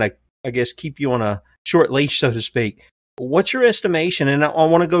want to kind of, I guess, keep you on a short leash, so to speak. What's your estimation? And I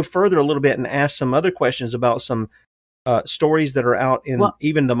want to go further a little bit and ask some other questions about some stories that are out in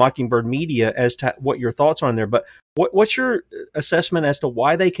even the Mockingbird media as to what your thoughts are on there. But what's your assessment as to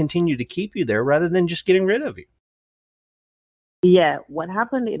why they continue to keep you there rather than just getting rid of you? Yeah, what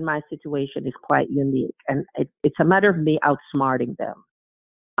happened in my situation is quite unique, and it's a matter of me outsmarting them.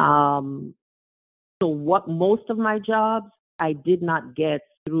 So what most of my jobs, I did not get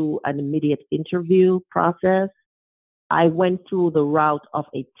through an immediate interview process. I went through the route of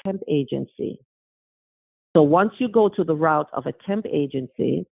a temp agency. So once you go to the route of a temp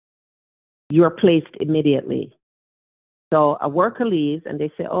agency, you're placed immediately. So a worker leaves and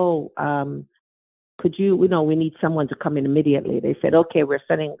they say, could you, we need someone to come in immediately. They said, okay, we're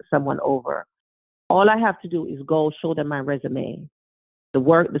sending someone over. All I have to do is go show them my resume.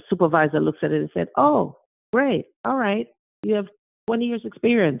 The supervisor looks at it and said, oh, great. All right. You have 20 years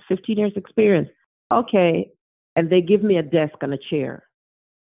experience, 15 years experience. Okay. And they give me a desk and a chair.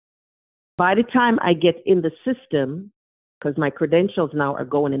 By the time I get in the system, because my credentials now are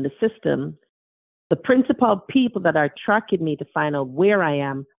going in the system, the principal people that are tracking me to find out where I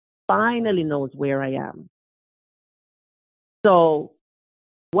am finally knows where I am. So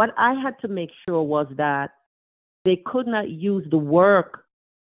what I had to make sure was that they could not use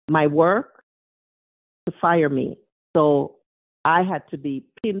my work, to fire me. So I had to be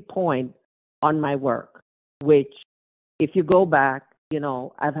pinpoint on my work, which if you go back,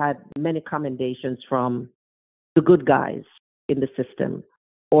 I've had many commendations from the good guys in the system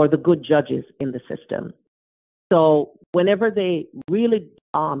or the good judges in the system. So whenever they really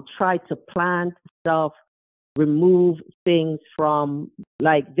try to plant stuff, remove things from,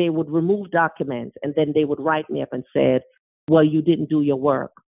 like they would remove documents and then they would write me up and said, well, you didn't do your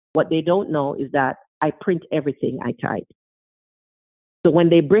work. What they don't know is that I print everything I type. So when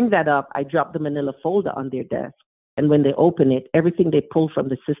they bring that up, I drop the manila folder on their desk. And when they open it, everything they pull from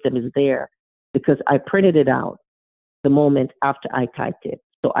the system is there because I printed it out the moment after I typed it.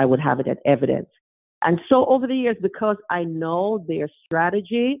 So I would have it as evidence. And so over the years, because I know their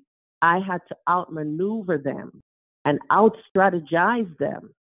strategy, I had to outmaneuver them and out-strategize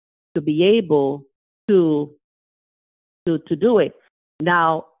them to be able to do it.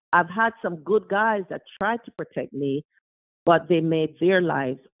 Now, I've had some good guys that tried to protect me, but they made their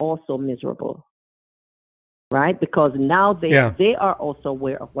lives also miserable, right? Because now they are also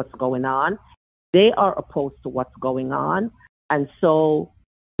aware of what's going on. They are opposed to what's going on. And so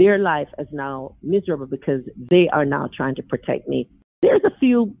their life is now miserable because they are now trying to protect me. There's a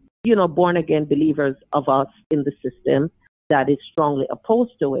few, born-again believers of us in the system that is strongly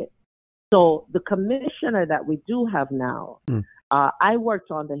opposed to it. So the commissioner that we do have now, I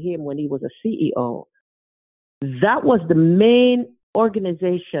worked under him when he was a CEO. That was the main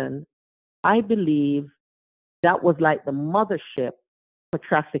organization, I believe, that was like the mothership for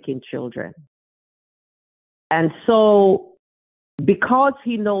trafficking children. And so because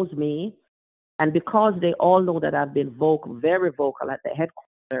he knows me and because they all know that I've been very vocal at the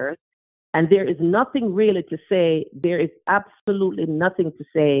headquarters, and there is nothing really to say, there is absolutely nothing to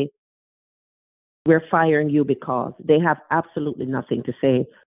say, we're firing you because they have absolutely nothing to say,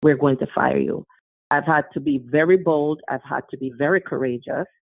 we're going to fire you. I've had to be very bold. I've had to be very courageous.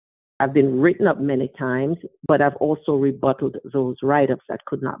 I've been written up many times, but I've also rebutted those write-ups that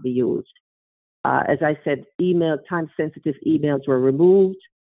could not be used. As I said, time-sensitive emails were removed,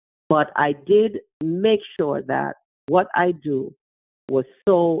 but I did make sure that what I do was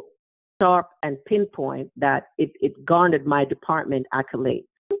so sharp and pinpoint that it garnered my department accolades,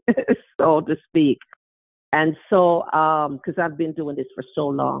 so to speak. And so, because I've been doing this for so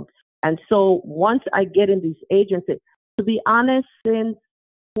long. And so once I get in these agencies, to be honest, since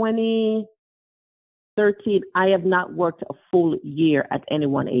 2013, I have not worked a full year at any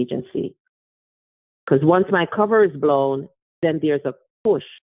one agency. Because once my cover is blown, then there's a push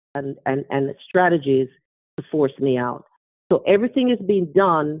and strategies to force me out. So everything is being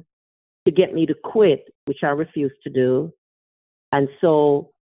done to get me to quit, which I refuse to do. And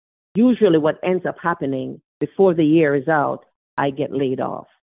so usually what ends up happening before the year is out, I get laid off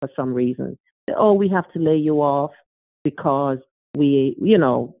for some reason. Oh, we have to lay you off because we,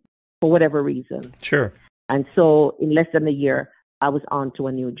 for whatever reason. Sure. And so in less than a year, I was on to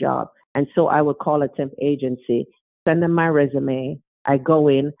a new job. And so I would call a temp agency, send them my resume. I go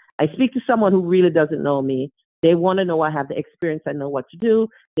in, I speak to someone who really doesn't know me. They want to know I have the experience, I know what to do.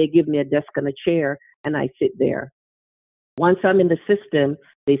 They give me a desk and a chair, and I sit there. Once I'm in the system,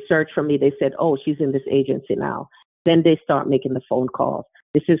 they search for me. They said, oh, she's in this agency now. Then they start making the phone calls.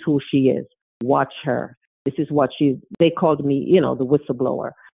 This is who she is. Watch her. This is what they called me, the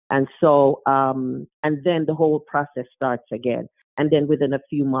whistleblower. And so, and then the whole process starts again. And then within a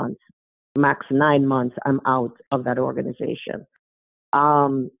few months, max 9 months, I'm out of that organization.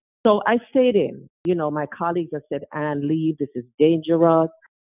 So I stayed in. My colleagues have said, Anne, leave. This is dangerous.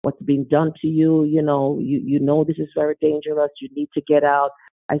 What's being done to you? You know this is very dangerous. You need to get out.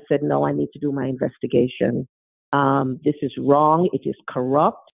 I said, no, I need to do my investigation. This is wrong. It is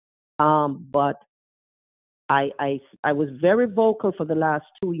corrupt. But I was very vocal for the last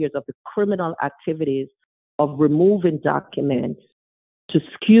 2 years of the criminal activities of removing documents to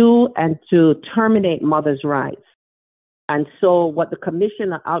skew and to terminate mothers' rights. And so what the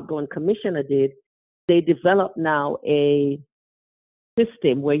outgoing commissioner did, they developed now a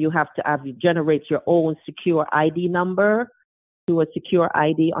system where you have to generate your own secure ID number to a secure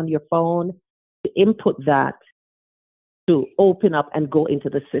ID on your phone, to input that to open up and go into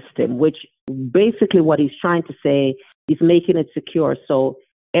the system, which basically what he's trying to say is making it secure so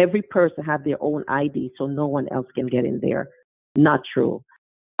every person have their own ID so no one else can get in there. Not true.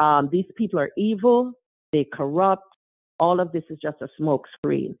 These people are evil. They corrupt. All of this is just a smoke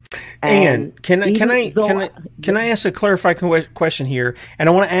screen. And can I ask a clarifying question here? And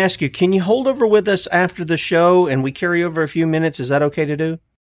I want to ask you, can you hold over with us after the show and we carry over a few minutes? Is that okay to do?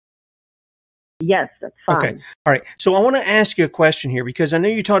 Yes, that's fine. Okay. All right. So I want to ask you a question here because I know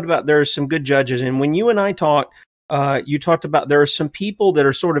you talked about there are some good judges. And when you and I talked, you talked about there are some people that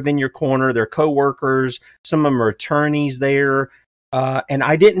are sort of in your corner. They're coworkers. Some of them are attorneys there. And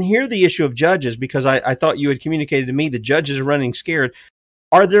I didn't hear the issue of judges because I thought you had communicated to me the judges are running scared.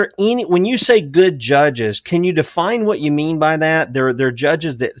 Are there any, when you say good judges, can you define what you mean by that? They're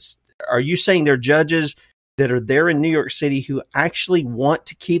judges that, are you saying they're judges that are there in New York City who actually want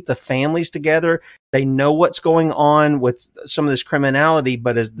to keep the families together? They know what's going on with some of this criminality,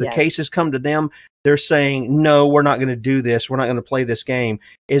 but as the cases come to them, they're saying, no, we're not going to do this. We're not going to play this game.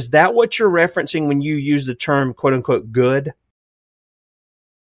 Is that what you're referencing when you use the term quote unquote good?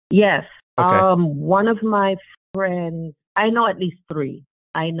 Yes. Okay. One of my friends, I know at least three.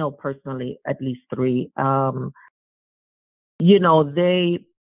 I know personally at least three. They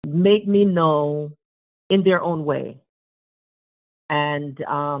make me know in their own way. And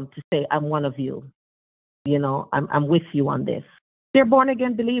to say, I'm one of you. I'm with you on this. They're born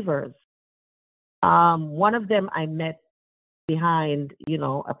again believers. One of them I met behind,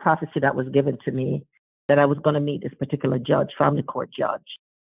 a prophecy that was given to me that I was going to meet this particular judge, family court judge.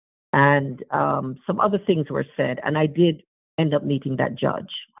 And some other things were said, and I did end up meeting that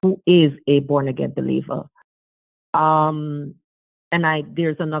judge, who is a born-again believer. And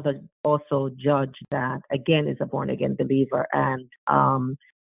there's another also judge that, again, is a born-again believer. And,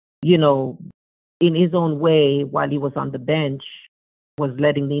 in his own way, while he was on the bench, was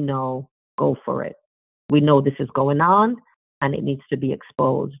letting me know, go for it. We know this is going on, and it needs to be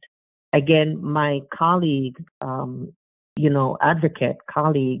exposed. Again, my colleague, advocate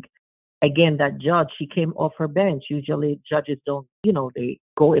colleague, again, that judge, she came off her bench. Usually judges don't, they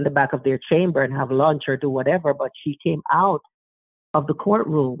go in the back of their chamber and have lunch or do whatever, but she came out of the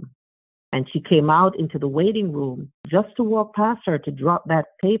courtroom and she came out into the waiting room just to walk past her to drop that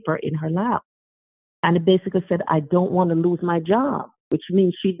paper in her lap. And it basically said, I don't want to lose my job, which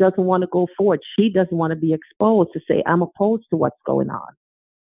means she doesn't want to go forward. She doesn't want to be exposed to say, I'm opposed to what's going on.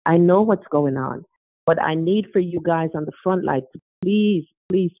 I know what's going on, but I need for you guys on the front line to please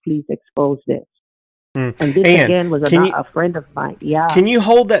expose this. And this again was a friend of mine. Yeah. Can you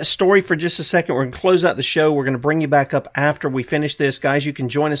hold that story for just a second? We're going to close out the show. We're going to bring you back up after we finish this. Guys, you can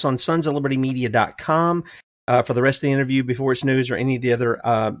join us on sonsoflibertymedia.com for the rest of the interview before it's news or any of the other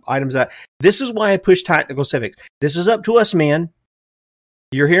items. This is why I push tactical civics. This is up to us, man.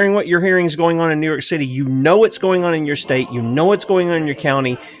 You're hearing what you're hearing is going on in New York City. You know what's going on in your state. You know what's going on in your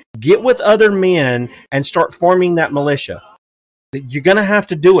county. Get with other men and start forming that militia. You're going to have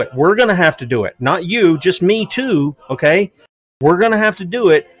to do it. We're going to have to do it. Not you, just me too, okay? we're going to have to do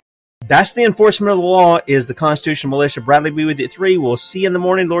it. That's the enforcement of the law, is the Constitutional Militia. Bradley will be with you at 3. We'll see you in the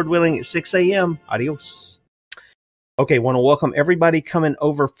morning, Lord willing, at 6 a.m. Adios. Okay, want to welcome everybody coming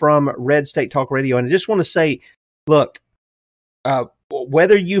over from Red State Talk Radio. And I just want to say, look,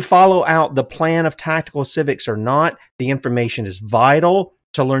 whether you follow out the plan of tactical civics or not, the information is vital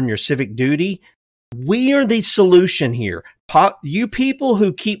to learn your civic duty. We are the solution here. You people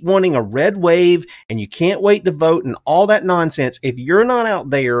who keep wanting a red wave and you can't wait to vote and all that nonsense, if you're not out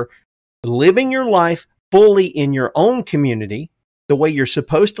there living your life fully in your own community, the way you're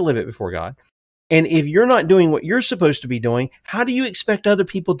supposed to live it before God, and if you're not doing what you're supposed to be doing, how do you expect other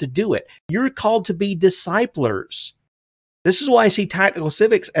people to do it? You're called to be disciplers. This is why I see tactical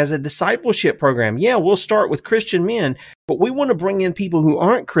civics as a discipleship program. Yeah, we'll start with Christian men, but we want to bring in people who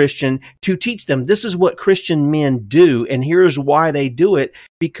aren't Christian to teach them this is what Christian men do, and here's why they do it,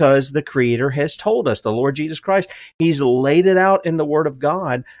 because the Creator has told us, the Lord Jesus Christ, He's laid it out in the Word of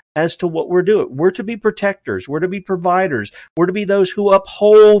God as to what we're doing. We're to be protectors. We're to be providers. We're to be those who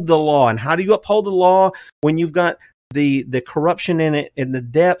uphold the law. And how do you uphold the law when you've got the corruption in it, in the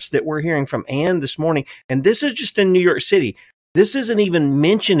depths that we're hearing from Ann this morning? And this is just in New York City. This isn't even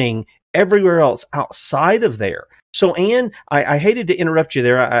mentioning everywhere else outside of there. So Ann, I hated to interrupt you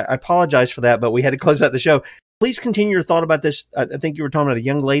there. I apologize for that, but we had to close out the show. Please continue your thought about this. I think you were talking about a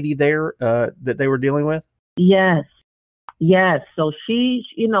young lady there that they were dealing with. Yes. So she,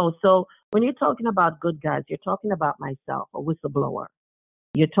 so when you're talking about good guys, you're talking about myself, a whistleblower.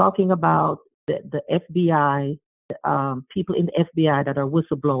 You're talking about the FBI, people in the FBI that are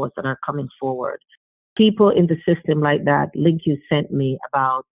whistleblowers that are coming forward. People in the system like that link you sent me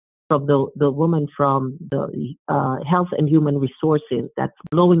about from the woman from the Health and Human Resources that's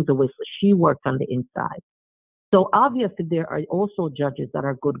blowing the whistle. She worked on the inside. So obviously there are also judges that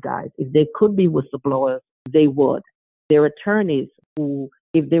are good guys. If they could be whistleblowers, they would. There are attorneys who,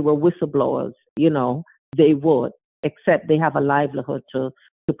 if they were whistleblowers, they would, except they have a livelihood to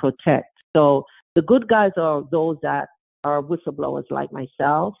protect. So the good guys are those that are whistleblowers like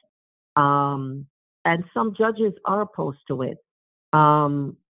myself. And some judges are opposed to it.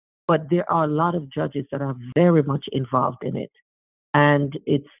 But there are a lot of judges that are very much involved in it. And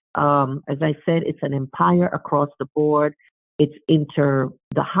it's, as I said, it's an empire across the board. It's the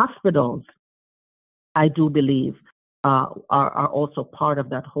hospitals, I do believe, are also part of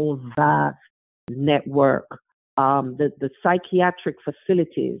that whole vast network. The psychiatric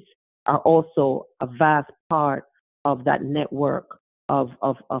facilities are also a vast part of that network of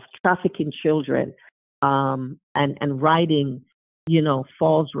trafficking children, and writing,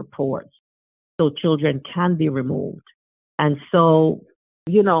 false reports so children can be removed. And so,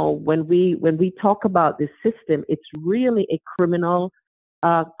 when we talk about this system, it's really a criminal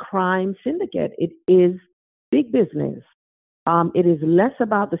crime syndicate. It is big business. It is less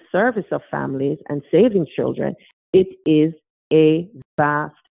about the service of families and saving children. It is a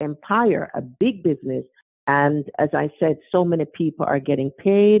vast empire, a big business. And as I said, so many people are getting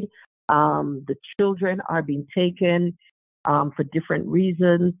paid. The children are being taken for different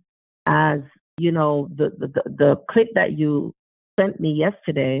reasons. As the clip that you sent me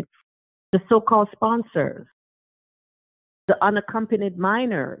yesterday, the so-called sponsors, the unaccompanied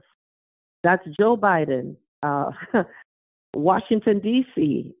minors, that's Joe Biden, Washington,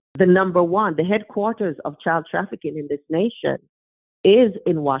 D.C., the number one, the headquarters of child trafficking in this nation is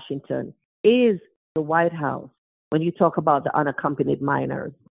in Washington, is the White House. When you talk about the unaccompanied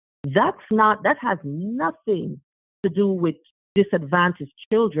minors, that has nothing to do with disadvantaged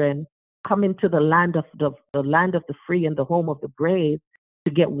children coming to the land of the free and the home of the brave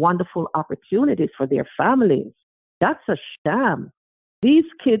to get wonderful opportunities for their families. That's a sham. These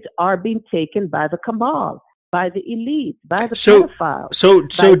kids are being taken by the cabal, by the elite, by the pedophiles.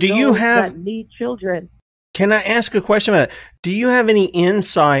 So do you have that need children? Can I ask a question about it? Do you have any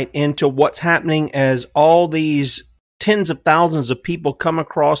insight into what's happening as all these tens of thousands of people come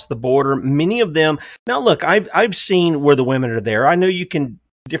across the border? Many of them. Now, look, I've seen where the women are there. I know you can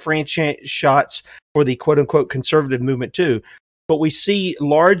differentiate shots for the quote unquote conservative movement too, but we see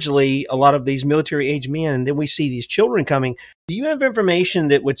largely a lot of these military age men, and then we see these children coming. Do you have information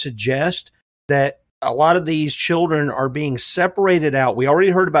that would suggest that a lot of these children are being separated out? We already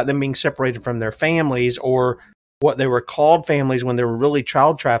heard about them being separated from their families, or what they were called families when they were really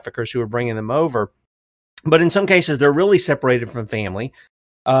child traffickers who were bringing them over. But in some cases, they're really separated from family.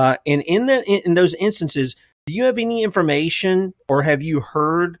 And in those instances, do you have any information, or have you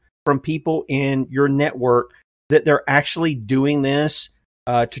heard from people in your network that they're actually doing this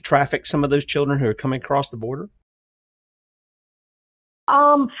to traffic some of those children who are coming across the border?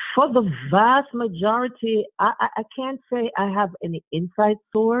 For the vast majority, I can't say I have any inside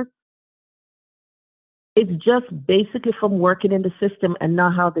source. It's just basically from working in the system and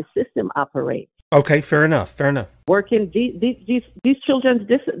not how the system operates. Okay, fair enough. Working, these children,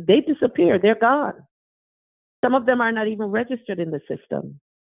 they disappear. They're gone. Some of them are not even registered in the system.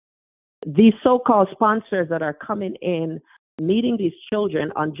 These so-called sponsors that are coming in, meeting these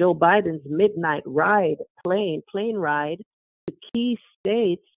children on Joe Biden's midnight ride, plane ride to key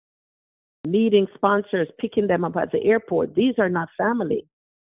states, meeting sponsors, picking them up at the airport. These are not family.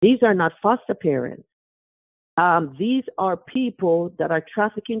 These are not foster parents. These are people that are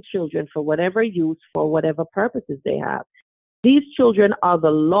trafficking children for whatever use, for whatever purposes they have. These children are the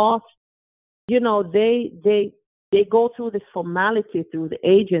lost. You know, they go through this formality through the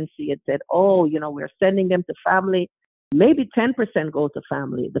agency and said, oh, you know, we're sending them to family. Maybe 10% go to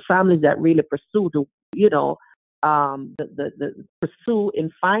family, the families that really pursue the pursue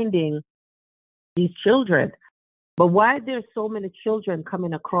in finding these children. But why there's so many children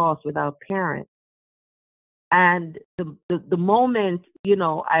coming across without parents? And the moment, you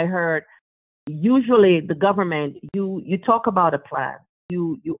know, I heard, usually the government, you talk about a plan.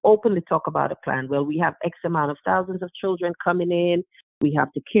 You openly talk about a plan. Well, we have X amount of thousands of children coming in. We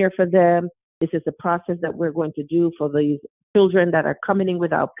have to care for them. This is the process that we're going to do for these children that are coming in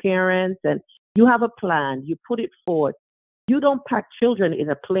without parents. And you have a plan. You put it forth. You don't pack children in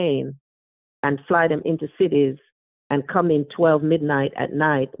a plane and fly them into cities and come in 12 midnight at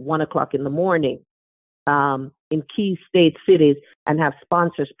night, 1 o'clock in the morning. In key state cities and have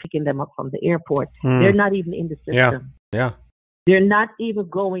sponsors picking them up from the airport. They're not even in the system. Yeah. They're not even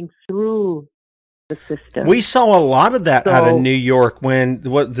going through the system. We saw a lot of that out of New York when,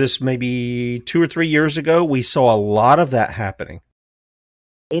 maybe 2 or 3 years ago, we saw a lot of that happening.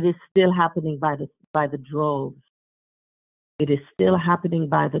 It is still happening by the droves. It is still happening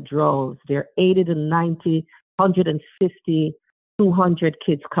by the droves. There are 80 to 90, 150, 200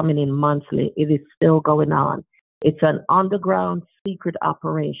 kids coming in monthly. It is still going on. It's an underground secret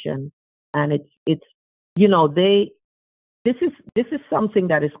operation, and it's you know, this is something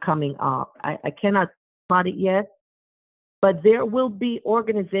that is coming up. I cannot spot it yet, but there will be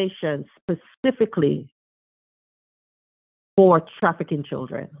organizations specifically for trafficking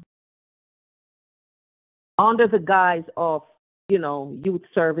children under the guise of, you know, youth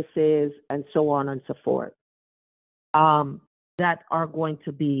services and so on and so forth. That are going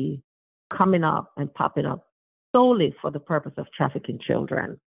to be coming up and popping up solely for the purpose of trafficking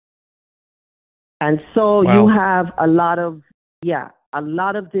children. And so you have a lot of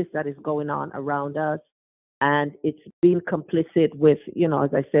this that is going on around us, and it's being complicit with, you know,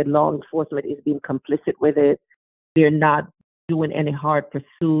 as I said, law enforcement is being complicit with it. They're not doing any hard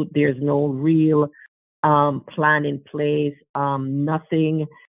pursuit. There's no real plan in place, nothing.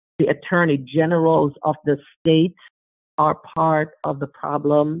 The attorney generals of the state are part of the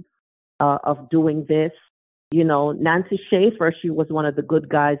problem of doing this. You know, Nancy Schaefer, she was one of the good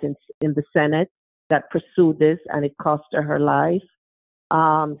guys in the Senate that pursued this, and it cost her life.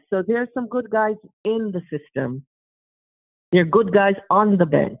 So there are some good guys in the system. There are good guys on the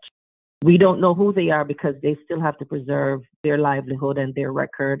bench. We don't know who they are because they still have to preserve their livelihood and their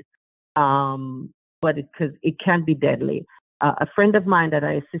record. But because it can be deadly. A friend of mine that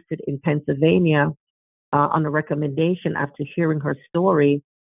I assisted in Pennsylvania, on a recommendation after hearing her story,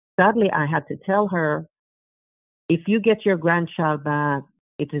 sadly, I had to tell her, if you get your grandchild back,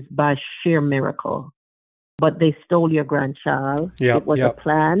 it is by sheer miracle. But they stole your grandchild. It was a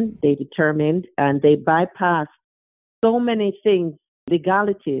plan. They determined, and they bypassed so many things,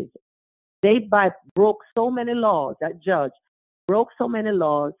 legalities. They broke so many laws. That judge broke so many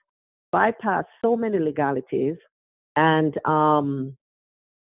laws, bypassed so many legalities, and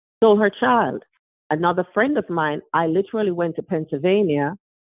stole her child. Another friend of mine, I literally went to Pennsylvania,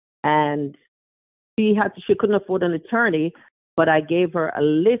 and she couldn't afford an attorney, but I gave her a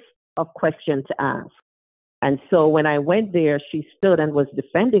list of questions to ask. And so when I went there, she stood and was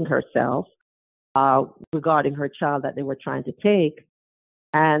defending herself regarding her child that they were trying to take.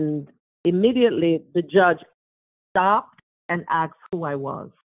 And immediately the judge stopped and asked who I was.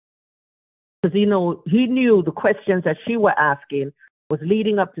 Because, you know, he knew the questions that she was asking was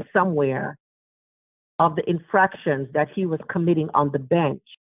leading up to somewhere of the infractions that he was committing on the bench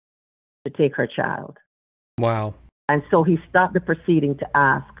to take her child. Wow. And so he stopped the proceeding to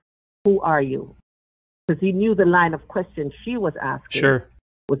ask, who are you? Because he knew the line of questions she was asking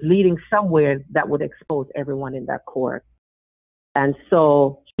was leading somewhere that would expose everyone in that court. And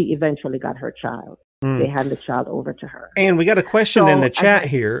so she eventually got her child. They handed the child over to her. And we got a question in the chat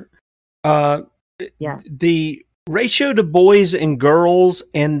here. The ratio to boys and girls,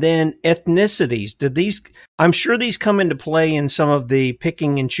 and then ethnicities. I'm sure these come into play in some of the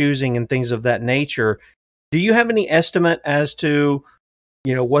picking and choosing and things of that nature. Do you have any estimate as to,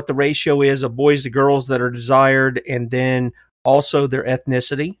 what the ratio is of boys to girls that are desired, and then also their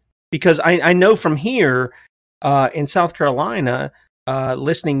ethnicity? Because I know from here in South Carolina,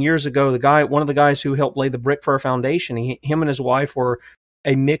 listening years ago, one of the guys who helped lay the brick for our foundation, him and his wife were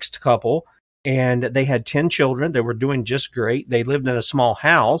a mixed couple, and they had 10 children. They were doing just great. They lived in a small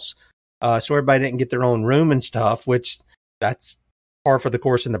house, so everybody didn't get their own room and stuff, which that's par for the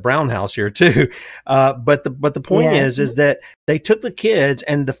course in the Brown house here too. But the point is that they took the kids,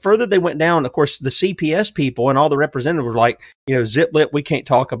 and the further they went down, of course, the CPS people and all the representatives were like, zip lip, we can't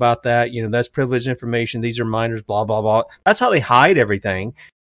talk about that. That's privileged information. These are minors, blah, blah, blah. That's how they hide everything.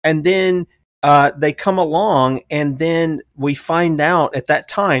 And then they come along, and then we find out at that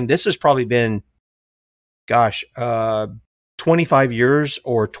time, this has probably been, 25 years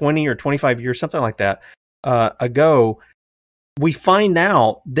or 20 or 25 years, something like that, ago, we find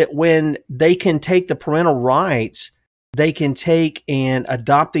out that when they can take the parental rights, they can take and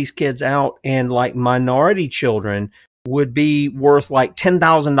adopt these kids out, and like minority children would be worth like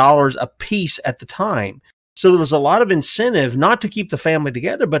 $10,000 a piece at the time. So there was a lot of incentive not to keep the family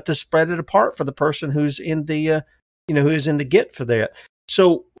together, but to spread it apart for the person who's in the, who's in the get for that.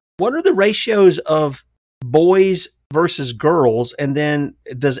 So what are the ratios of boys versus girls? And then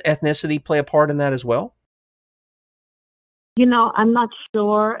does ethnicity play a part in that as well? I'm not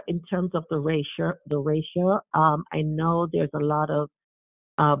sure in terms of the ratio. I know there's a lot of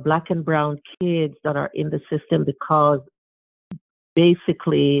black and brown kids that are in the system because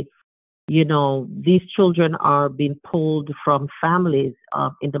basically, these children are being pulled from families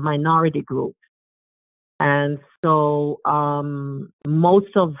in the minority group. And so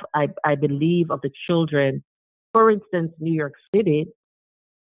most of, I believe, of the children, for instance, New York City,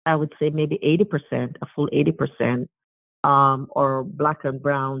 I would say maybe 80%, a full 80%, or black and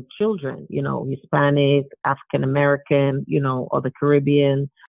brown children, Hispanic, African American, or the Caribbean,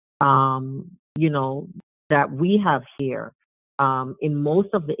 that we have here. In most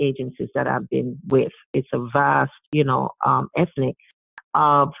of the agencies that I've been with, it's a vast, ethnic.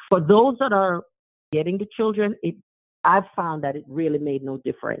 For those that are getting the children, I've found that it really made no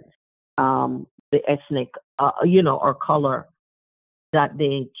difference. The ethnic, or color that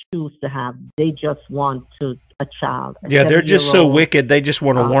they choose to have. They just want a child. Yeah, they're just so wicked. They just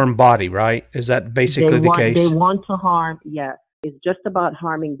want a warm body, right? Is that basically the case? They want to harm. Yes, it's just about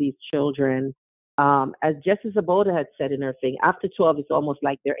harming these children. As Jessie Zaboda had said in her thing, after 12, it's almost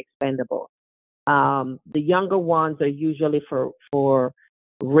like they're expendable. The younger ones are usually for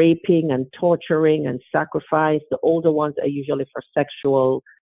raping and torturing and sacrifice. The older ones are usually for sexual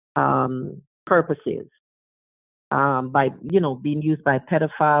purposes. By being used by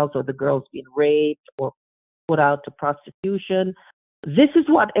pedophiles, or the girls being raped or put out to prostitution. This is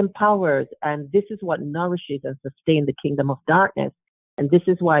what empowers, and this is what nourishes and sustains the kingdom of darkness. And this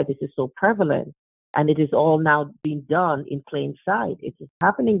is why this is so prevalent. And it is all now being done in plain sight. It is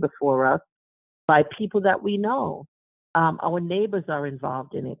happening before us by people that we know. Our neighbors are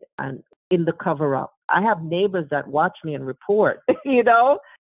involved in it and in the cover up. I have neighbors that watch me and report,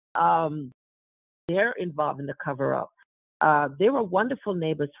 they're involved in the cover up. They were wonderful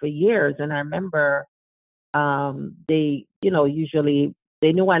neighbors for years. And I remember they, usually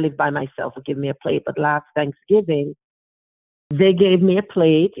they knew I lived by myself, would give me a plate. But last Thanksgiving, they gave me a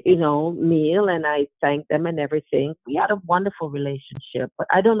plate, meal, and I thanked them and everything. We had a wonderful relationship, but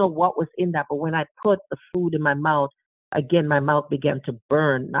I don't know what was in that. But when I put the food in my mouth, again, my mouth began to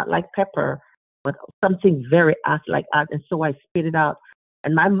burn, not like pepper, but something very like acid. And so I spit it out,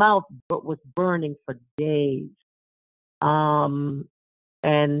 and my mouth was burning for days. And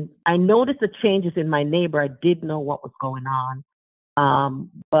I noticed the changes in my neighbor. I did know what was going on.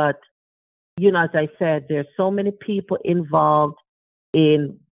 But as I said, there's so many people involved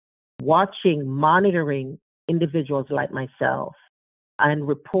in watching, monitoring individuals like myself and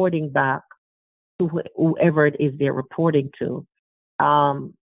reporting back to whoever it is they're reporting to.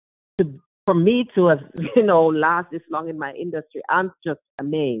 For me to have, last this long in my industry, I'm just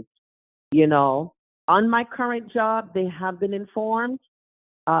amazed. On my current job, they have been informed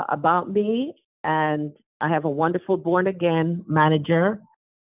about me, and I have a wonderful born again manager.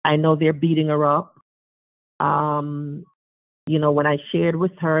 I know they're beating her up. When I shared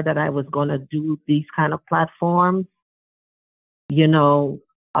with her that I was going to do these kind of platforms,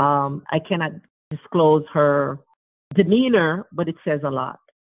 I cannot disclose her demeanor, but it says a lot.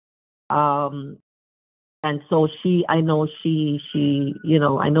 And so I know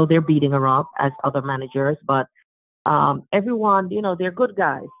they're beating her up as other managers, but Everyone, they're good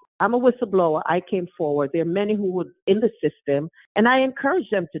guys. I'm a whistleblower. I came forward. There are many who would in the system, and I encourage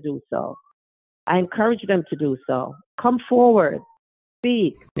them to do so. Come forward,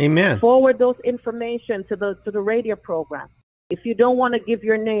 speak. Amen. Forward those information to the radio program. If you don't want to give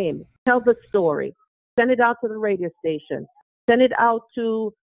your name, tell the story. Send it out to the radio station. Send it out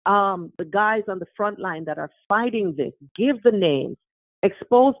to the guys on the front line that are fighting this. Give the names.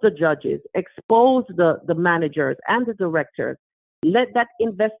 Expose the judges. Expose the managers and the directors. Let that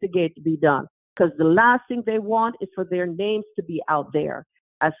investigate be done. Because the last thing they want is for their names to be out there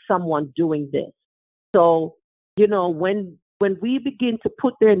as someone doing this. So, when we begin to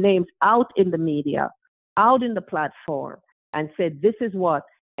put their names out in the media, out in the platform, and say, this is what,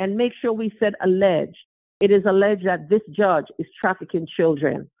 and make sure we said alleged. It is alleged that this judge is trafficking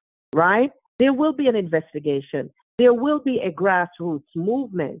children, right? There will be an investigation. There will be a grassroots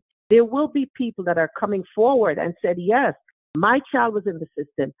movement. There will be people that are coming forward and said, yes, my child was in the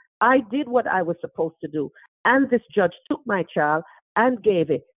system. I did what I was supposed to do. And this judge took my child and gave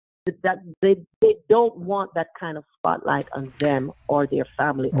it. That they don't want that kind of spotlight on them or their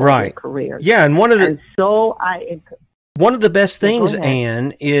family or their careers. Yeah, and one of the best things,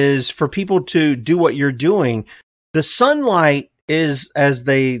 Anne, is for people to do what you're doing. The sunlight is, as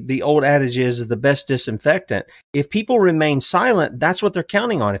the old adage is, the best disinfectant. If people remain silent, that's what they're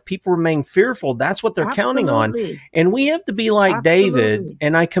counting on. If people remain fearful, that's what they're counting on. And we have to be like David,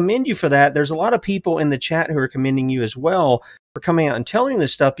 and I commend you for that. There's a lot of people in the chat who are commending you as well for coming out and telling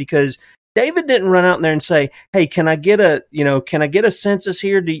this stuff, because David didn't run out there and say, hey, can I get a census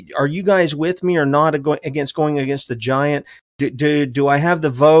here? Are you guys with me or not going against the giant? Do I have the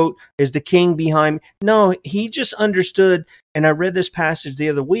vote? Is the king behind me? No, he just understood. And I read this passage the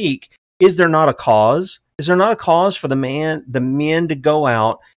other week. Is there not a cause? Is there not a cause for the men to go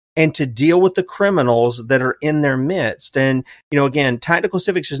out and to deal with the criminals that are in their midst? And, again, tactical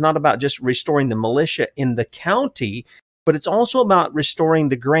civics is not about just restoring the militia in the county, but it's also about restoring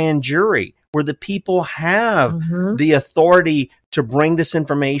the grand jury, where the people have the authority to bring this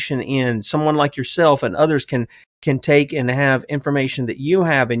information in. Someone like yourself and others can take and have information that you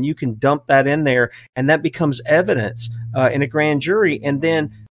have, and you can dump that in there, and that becomes evidence in a grand jury. And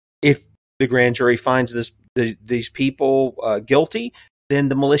then if the grand jury finds these people guilty, then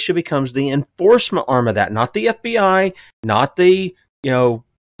the militia becomes the enforcement arm of that, not the FBI, not the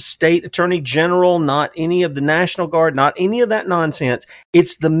state attorney general, not any of the National Guard, not any of that nonsense.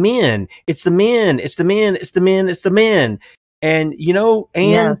 It's the men. It's the men. It's the men. It's the men. It's the men. And,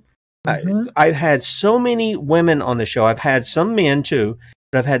 Anne, I've had so many women on the show. I've had some men too,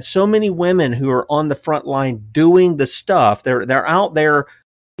 but I've had so many women who are on the front line doing the stuff. They're out there,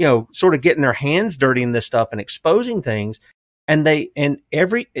 sort of getting their hands dirty in this stuff and exposing things. And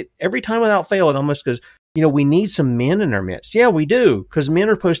every time without fail, it almost goes, we need some men in our midst. Yeah, we do, because men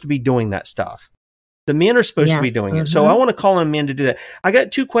are supposed to be doing that stuff. The men are supposed to be doing it. So I want to call on men to do that. I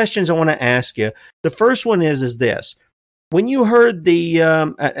got two questions I want to ask you. The first one is this. When you heard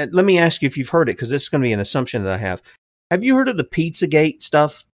let me ask you if you've heard it, because this is going to be an assumption that I have. Have you heard of the Pizzagate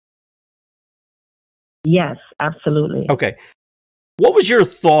stuff? Yes, absolutely. Okay. What was your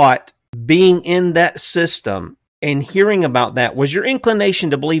thought being in that system and hearing about that? Was your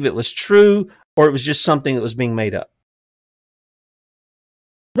inclination to believe it was true, or it was just something that was being made up?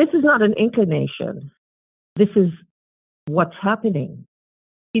 This is not an inclination. This is what's happening.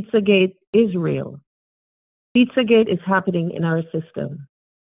 Pizzagate is real. Pizzagate is happening in our system.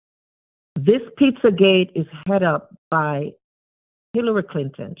 This Pizzagate is head up by Hillary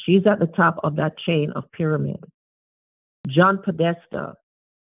Clinton. She's at the top of that chain of pyramid. John Podesta.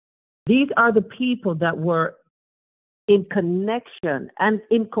 These are the people that were in connection and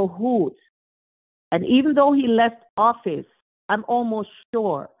in cahoots. And even though he left office, I'm almost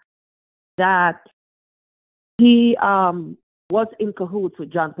sure that he was in cahoots with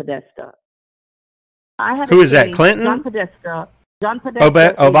John Podesta. Who is that, Clinton? John Podesta.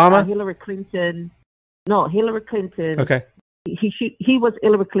 Obama? Hillary Clinton. No, Hillary Clinton. Okay. He was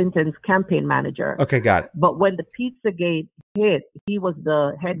Hillary Clinton's campaign manager. Okay, got it. But when the Pizzagate hit, he was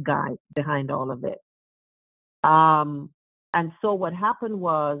the head guy behind all of it. And so what happened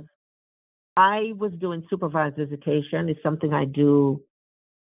was, I was doing supervised visitation. It's something I do,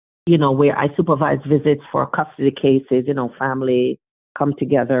 where I supervise visits for custody cases, family come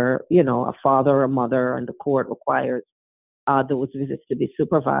together, a father or a mother, and the court requires those visits to be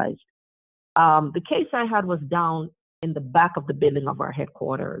supervised. The case I had was down in the back of the building of our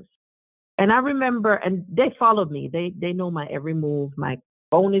headquarters. And I remember, and they followed me. They know my every move. My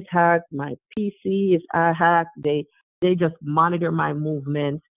phone is hacked. My PC is hacked. They just monitor my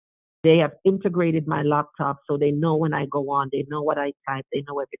movements. They have integrated my laptop, so they know when I go on. They know what I type. They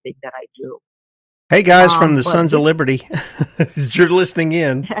know everything that I do. Hey, guys from the Sons of Liberty, you're listening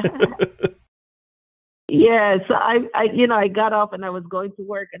in. Yeah, so I got off and I was going to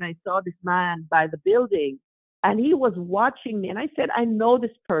work, and I saw this man by the building, and he was watching me, and I said, I know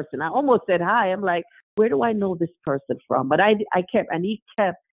this person. I almost said hi. I'm like, where do I know this person from? But I kept, and he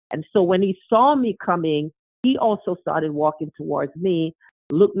kept, and so when he saw me coming, he also started walking towards me,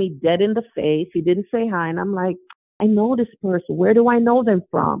 looked me dead in the face. He didn't say hi, and I'm like, I know this person. Where do I know them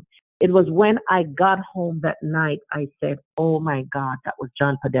from? It was when I got home that night, I said, oh my God, that was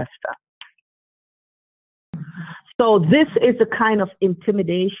John Podesta. So this is a kind of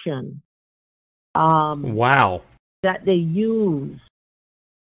intimidation wow, that they use,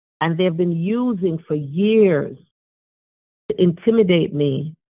 and they've been using for years to intimidate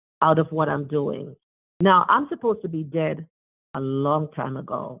me out of what I'm doing. Now, I'm supposed to be dead a long time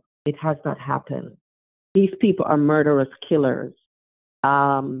ago. It has not happened. These people are murderous killers.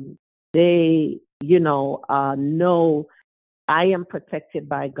 They, know I am protected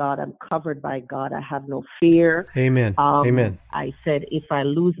by God. I'm covered by God. I have no fear. Amen. Amen. I said, if I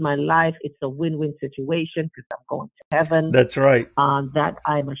lose my life, it's a win-win situation because I'm going to heaven. That's right. That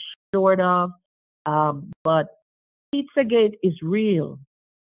I'm assured of. But Pizzagate is real.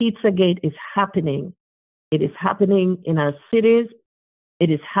 Pizzagate is happening. It is happening in our cities. It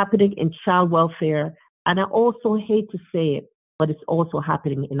is happening in child welfare. And I also hate to say it, but it's also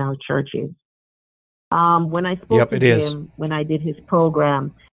happening in our churches. When I spoke to him, when I did his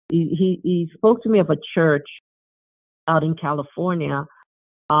program, he spoke to me of a church out in California.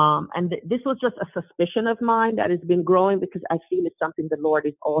 And this was just a suspicion of mine that has been growing because I feel it's something the Lord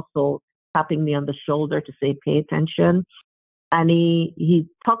is also tapping me on the shoulder to say, pay attention. And he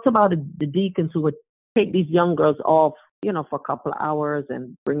talked about the deacons who would take these young girls off, for a couple of hours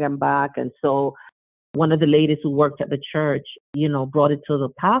and bring them back. And so one of the ladies who worked at the church, brought it to the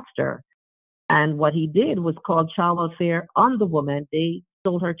pastor. And what he did was call child welfare on the woman. They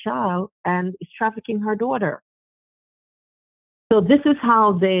stole her child and is trafficking her daughter. So this is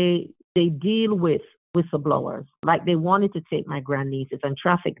how they deal with whistleblowers. Like they wanted to take my grandnieces and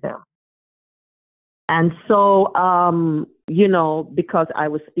traffic them. And so, because I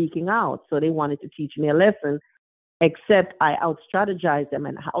was speaking out, so they wanted to teach me a lesson, except I out-strategized them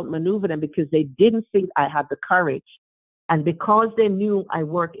and out-maneuvered them because they didn't think I had the courage. And because they knew I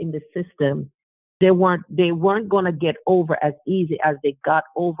work in the system, they weren't going to get over as easy as they got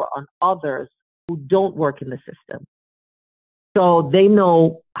over on others who don't work in the system. So they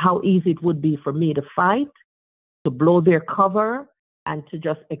know how easy it would be for me to fight, to blow their cover, and to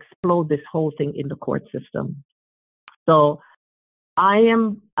just explode this whole thing in the court system. So I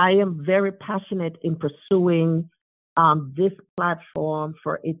am very passionate in pursuing this platform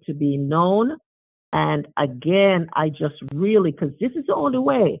for it to be known. And again, I just really, because this is the only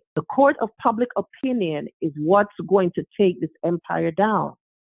way, the court of public opinion is what's going to take this empire down.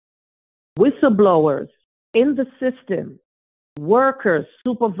 Whistleblowers in the system, workers,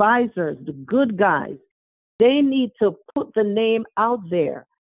 supervisors, the good guys, they need to put the name out there.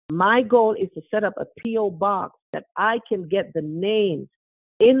 My goal is to set up a P.O. box that I can get the names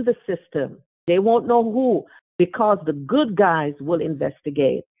in the system. They won't know who, because the good guys will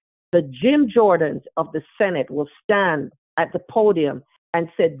investigate. The Jim Jordans of the Senate will stand at the podium and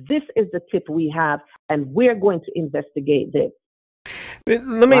say, this is the tip we have, and we're going to investigate this.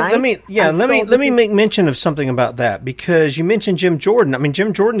 Let me make mention of something about that, because you mentioned Jim Jordan. I mean,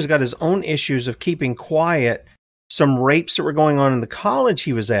 Jim Jordan's got his own issues of keeping quiet some rapes that were going on in the college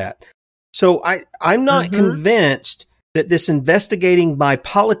he was at. So I'm not convinced that this investigating by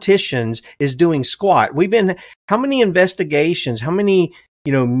politicians is doing squat. How many investigations, how many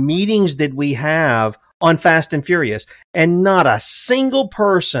meetings did we have on Fast and Furious? And not a single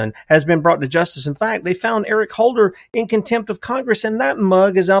person has been brought to justice. In fact, they found Eric Holder in contempt of Congress, and that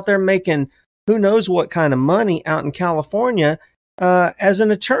mug is out there making who knows what kind of money out in California as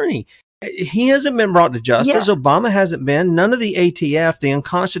an attorney. He hasn't been brought to justice. Yeah. Obama hasn't been. None of the ATF, the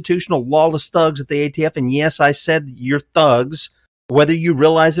unconstitutional, lawless thugs at the ATF, and yes, I said you're thugs, whether you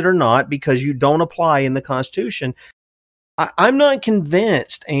realize it or not, because you don't apply in the Constitution. I'm not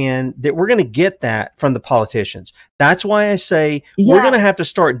convinced, and that we're going to get that from the politicians. That's why I say we're going to have to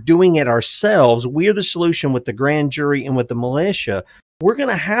start doing it ourselves. We're the solution with the grand jury and with the militia. We're going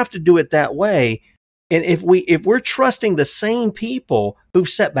to have to do it that way. And if we're trusting the same people who've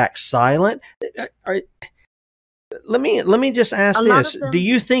sat back silent, let me just ask this: do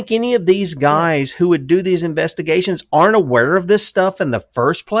you think any of these guys who would do these investigations aren't aware of this stuff in the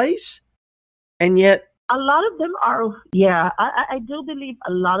first place? And yet A lot of them are, yeah, I do believe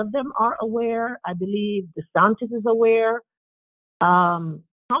a lot of them are aware. I believe DeSantis is aware.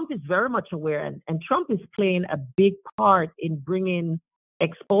 Trump is very much aware, and Trump is playing a big part in bringing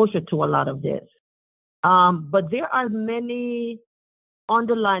exposure to a lot of this. But there are many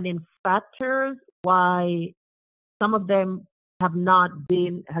underlying factors why some of them have not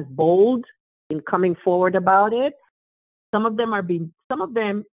been as bold in coming forward about it. Some of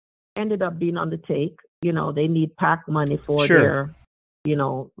them ended up being on the take. You know, they need PAC money for their, you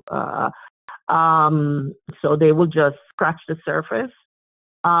know, so they will just scratch the surface.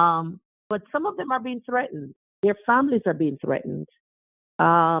 But some of them are being threatened. Their families are being threatened.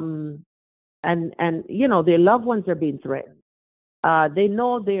 And you know, their loved ones are being threatened. They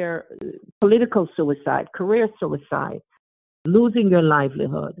know their political suicide, career suicide, losing their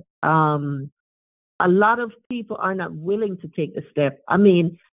livelihood. A lot of people are not willing to take the step. I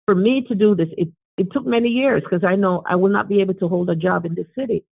mean, for me to do this, it took many years because I know I will not be able to hold a job in this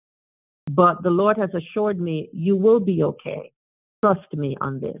city. But the Lord has assured me, you will be okay. Trust me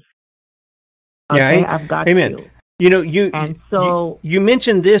on this. Okay, I've got amen. you. You know, you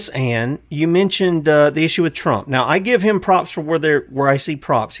mentioned this, Ann. You mentioned the issue with Trump. Now, I give him props for where I see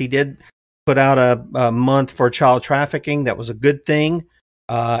props. He did put out a month for child trafficking. That was a good thing.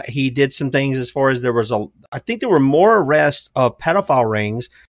 He did some things as far as I think there were more arrests of pedophile rings,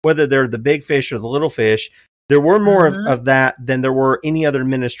 whether they're the big fish or the little fish. There were more of that than there were any other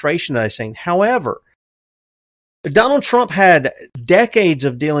administration that I've seen. However, Donald Trump had decades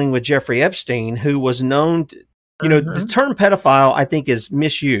of dealing with Jeffrey Epstein, who was known to, you know, the term pedophile, I think, is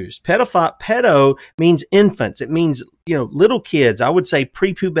misused. Pedo means infants. It means, you know, little kids. I would say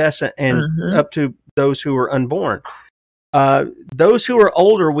prepubescent and up to those who are unborn. Those who are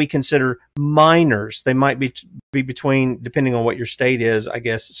older, we consider minors. They might be between, depending on what your state is, I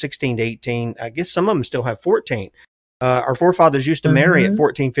guess, 16 to 18. I guess some of them still have 14. Our forefathers used to marry at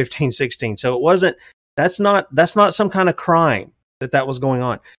 14, 15, 16. So it wasn't, that's not some kind of crime that was going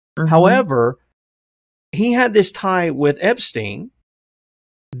on. However, he had this tie with Epstein.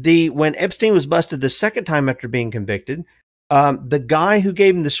 When Epstein was busted the second time after being convicted, the guy who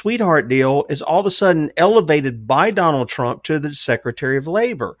gave him the sweetheart deal is all of a sudden elevated by Donald Trump to the Secretary of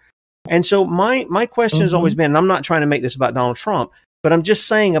Labor. And so my question has always been, and I'm not trying to make this about Donald Trump, but I'm just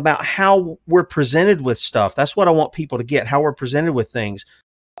saying about how we're presented with stuff. That's what I want people to get, how we're presented with things.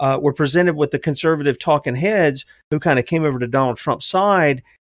 We're presented with the conservative talking heads who kind of came over to Donald Trump's side,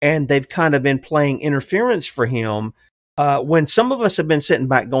 and they've kind of been playing interference for him. When some of us have been sitting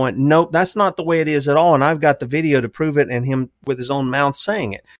back going, nope, that's not the way it is at all. And I've got the video to prove it and him with his own mouth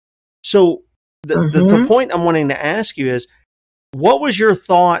saying it. So the point I'm wanting to ask you is, what was your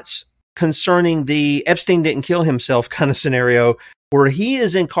thoughts concerning the Epstein didn't kill himself kind of scenario where he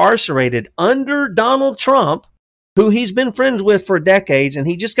is incarcerated under Donald Trump, who he's been friends with for decades, and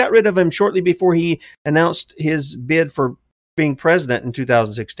he just got rid of him shortly before he announced his bid for being president in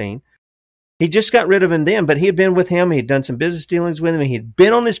 2016. He just got rid of him then, but he had been with him. He had done some business dealings with him. He had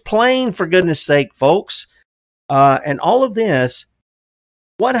been on his plane, for goodness sake, folks. And all of this,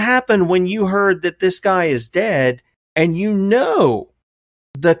 what happened when you heard that this guy is dead and you know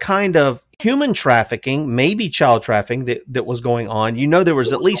the kind of human trafficking, maybe child trafficking that was going on? You know there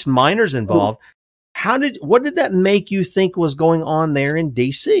was at least minors involved. What did that make you think was going on there in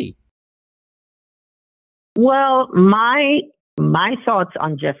D.C.? Well, my thoughts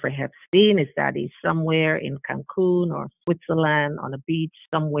on Jeffrey Epstein is that he's somewhere in Cancun or Switzerland on a beach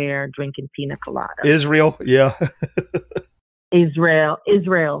somewhere drinking pina colada. Israel, yeah. Israel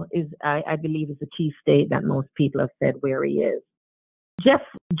is, I believe, is a key state that most people have said where he is.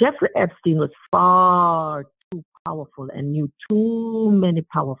 Jeffrey Epstein was far too powerful and knew too many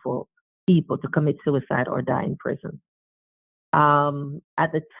powerful people to commit suicide or die in prison.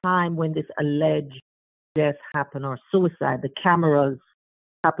 At the time when this alleged death happened or suicide, the cameras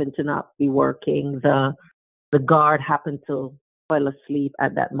happened to not be working. The guard happened to fall asleep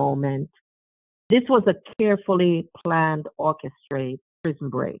at that moment. This was a carefully planned, orchestrated prison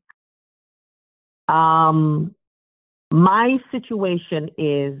break. My situation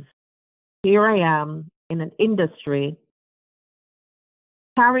is, here I am in an industry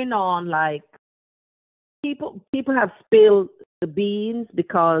carrying on like people have spilled the beans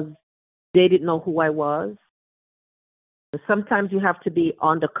because they didn't know who I was. Sometimes you have to be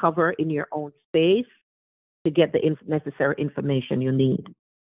undercover in your own space to get the necessary information you need.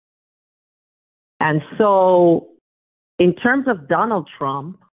 And so in terms of Donald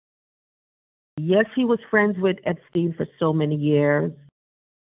Trump, yes, he was friends with Epstein for so many years.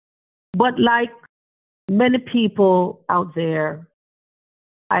 But like many people out there,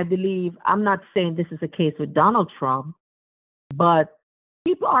 I believe, I'm not saying this is the case with Donald Trump, but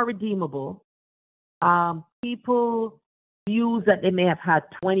people are redeemable. People views that they may have had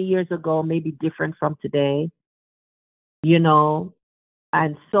 20 years ago may be different from today, you know.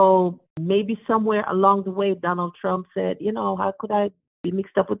 And so maybe somewhere along the way, Donald Trump said, you know, how could I be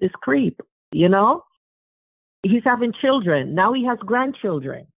mixed up with this creep? You know, he's having children. Now he has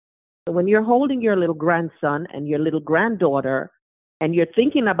grandchildren. So when you're holding your little grandson and your little granddaughter, and you're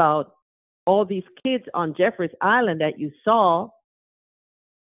thinking about all these kids on Jeffrey's Island that you saw,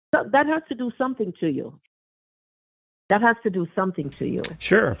 that has to do something to you. That has to do something to you.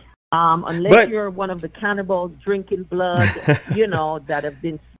 Sure. Unless you're one of the cannibals drinking blood, you know, that have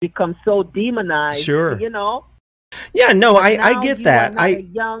become so demonized. Sure. You know. Yeah. No, I get that. A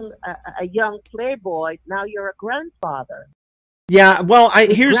young playboy. Now you're a grandfather. Yeah. Well,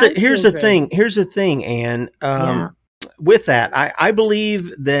 here's the thing, Anne. With that, I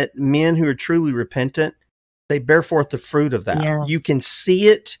believe that men who are truly repentant, they bear forth the fruit of that. Yeah. You can see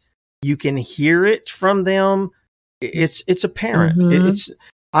it, you can hear it from them. It's apparent. Mm-hmm.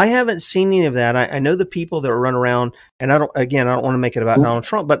 I haven't seen any of that. I know the people that run around, and I don't want to make it about Donald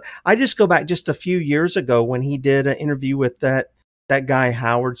Trump, but I just go back just a few years ago when he did an interview with that guy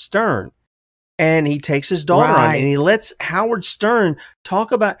Howard Stern, and he takes his daughter on, and he lets Howard Stern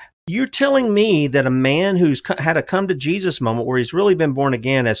talk about. You're telling me that a man who's had a come to Jesus moment where he's really been born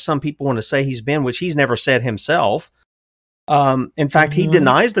again, as some people want to say he's been, which he's never said himself. In fact, he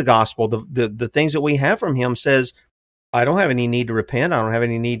denies the gospel. The things that we have from him says, I don't have any need to repent. I don't have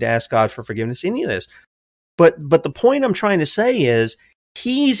any need to ask God for forgiveness, any of this. But the point I'm trying to say is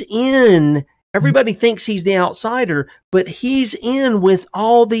he's in, everybody thinks he's the outsider, but he's in with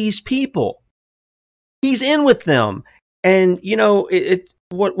all these people. He's in with them. And, you know,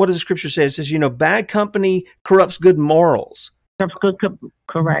 what does the scripture say? It says, you know, bad company corrupts good morals.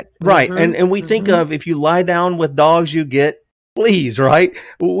 Correct. Right. Mm-hmm. And we think of, if you lie down with dogs, you get fleas, right?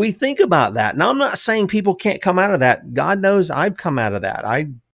 We think about that. Now, I'm not saying people can't come out of that. God knows I've come out of that. I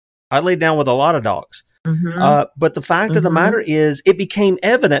laid down with a lot of dogs. Mm-hmm. But the fact of the matter is, it became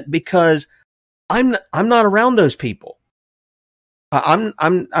evident because I'm not around those people. I'm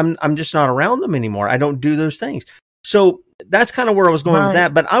just not around them anymore. I don't do those things. So that's kind of where I was going with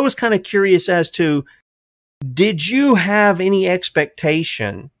that. But I was kind of curious as to, did you have any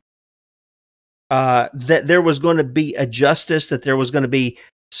expectation that there was going to be a justice, that there was going to be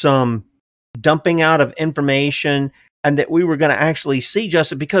some dumping out of information, and that we were going to actually see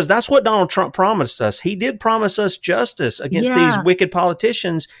justice? Because that's what Donald Trump promised us. He did promise us justice against these wicked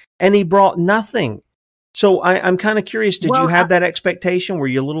politicians, and he brought nothing. So I'm kind of curious, did you have that expectation? Were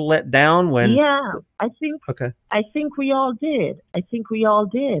you a little let down when? Yeah, I think we all did.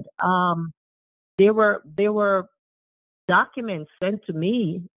 There were documents sent to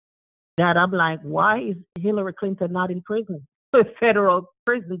me that I'm like, why is Hillary Clinton not in prison? Federal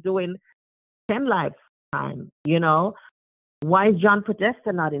prison doing 10 life time, you know? Why is John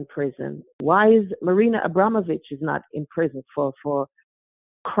Podesta not in prison? Why is Marina Abramovich is not in prison for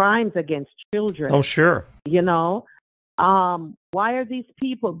crimes against children? Oh, sure. You know? Why are these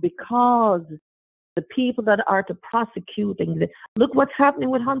people? Because the people that are to prosecuting, look what's happening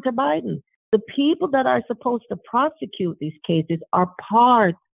with Hunter Biden. The people that are supposed to prosecute these cases are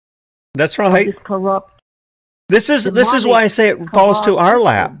part. That's right. Of this corrupt. This is why I say it falls to our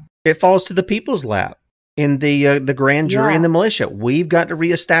lap. It falls to the people's lap in the grand jury and the militia. We've got to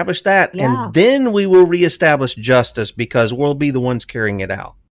reestablish that, and then we will reestablish justice because we'll be the ones carrying it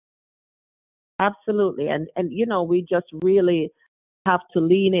out. Absolutely, and you know, we just really have to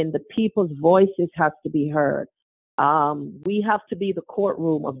lean in. The people's voices have to be heard. We have to be the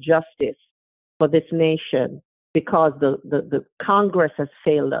courtroom of justice for this nation, because the Congress has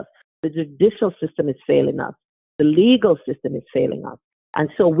failed us. The judicial system is failing us. The legal system is failing us. And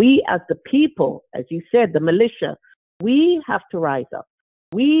so we, as the people, as you said, the militia, we have to rise up.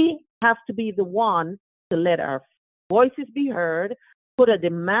 We have to be the one to let our voices be heard, put a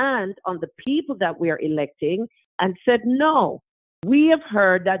demand on the people that we are electing, and said, no, we have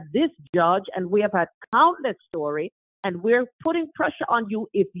heard that this judge, and we have had countless stories, and we're putting pressure on you.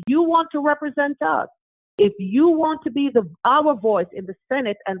 If you want to represent us, if you want to be our voice in the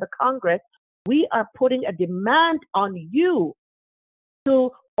Senate and the Congress, we are putting a demand on you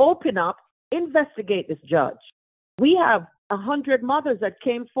to open up, investigate this judge. We have 100 mothers that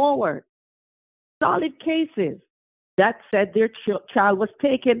came forward, solid cases, that said their child was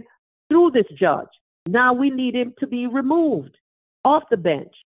taken through this judge. Now we need him to be removed off the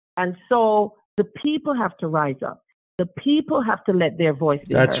bench. And so the people have to rise up. The people have to let their voice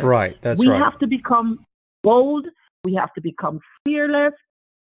be heard. That's right. We have to become bold. We have to become fearless.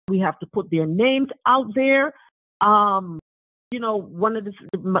 We have to put their names out there. One of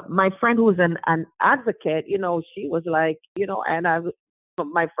my friend who was an advocate, she was like, and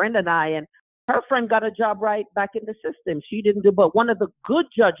my friend and I, and her friend got a job right back in the system. She didn't do, but one of the good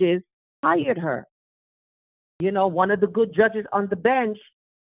judges hired her. One of the good judges on the bench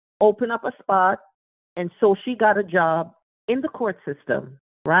opened up a spot, and so she got a job in the court system,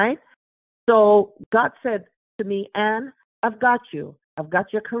 right? So God said to me, Anne, I've got you. I've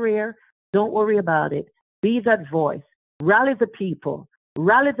got your career. Don't worry about it. Be that voice. Rally the people.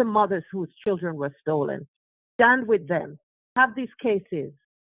 Rally the mothers whose children were stolen. Stand with them. Have these cases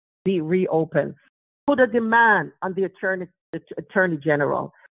be reopened. Put a demand on the Attorney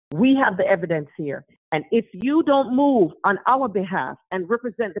General. We have the evidence here. And if you don't move on our behalf and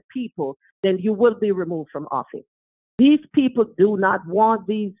represent the people, then you will be removed from office. These people do not want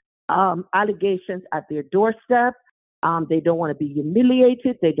these allegations at their doorstep. They don't want to be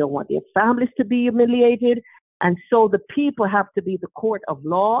humiliated. They don't want their families to be humiliated. And so the people have to be the court of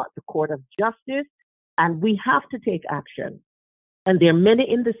law, the court of justice, and we have to take action. And there are many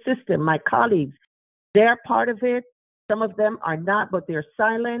in the system, my colleagues, they're part of it. Some of them are not, but they're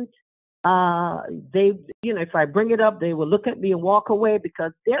silent. If I bring it up, they will look at me and walk away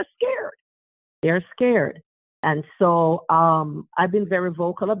because they're scared. They're scared. And so I've been very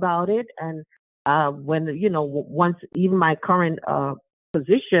vocal about it. And once even my current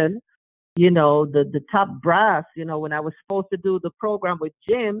position, the top brass, when I was supposed to do the program with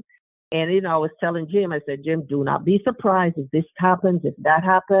Jim, and, I was telling Jim, I said, Jim, do not be surprised if this happens, if that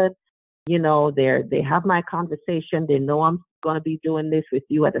happens. They have my conversation. They know I'm going to be doing this with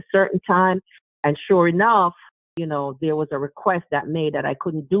you at a certain time. And sure enough, there was a request that made that I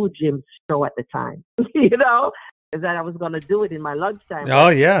couldn't do Jim's show at the time, because that I was going to do it in my lunchtime. Oh,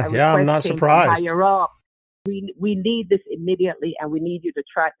 yeah. Yeah, I'm not surprised. Higher up. We need this immediately, and we need you to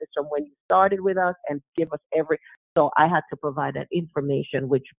track this from when you started with us and give us so I had to provide that information,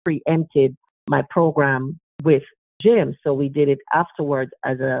 which preempted my program with Jim. So we did it afterwards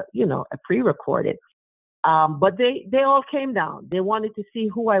as a pre-recorded. But they all came down. They wanted to see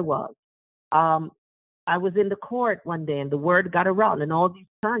who I was. I was in the court one day, and the word got around, and all these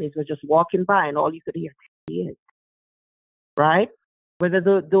attorneys were just walking by, and all you could hear, he is. Right? Whether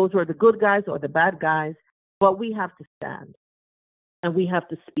those were the good guys or the bad guys, but we have to stand, and we have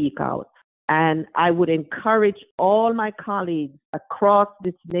to speak out. And I would encourage all my colleagues across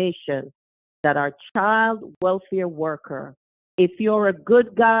this nation that are child welfare worker, if you're a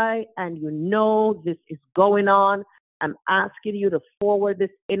good guy and this is going on, I'm asking you to forward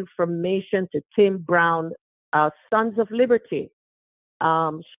this information to Tim Brown, Sons of Liberty.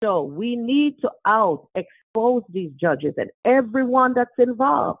 So we need to expose these judges and everyone that's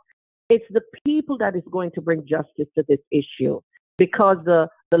involved. It's the people that is going to bring justice to this issue, because the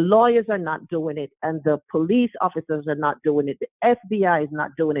lawyers are not doing it, and the police officers are not doing it. The FBI is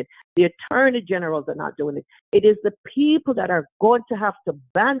not doing it. The attorney generals are not doing it. It is the people that are going to have to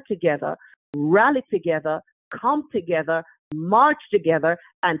band together, rally together, come together, march together,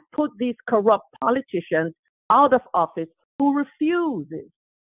 and put these corrupt politicians out of office who refuses.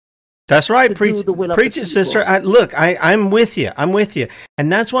 That's right. Preach it, sister. I'm with you. I'm with you.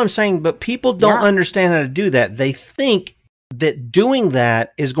 And that's what I'm saying. But people don't understand how to do that. They think that doing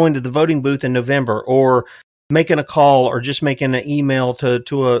that is going to the voting booth in November, or making a call, or just making an email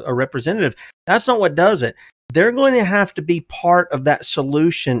to a representative. That's not what does it. They're going to have to be part of that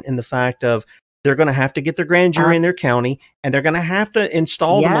solution, in the fact of they're going to have to get their grand jury in their county, and they're going to have to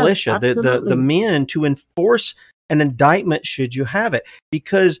install the militia, the men, to enforce an indictment should you have it,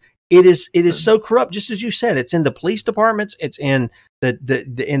 because it is so corrupt. Just as you said, it's in the police departments, it's in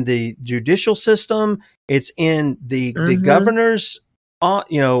the judicial system, it's in the governor's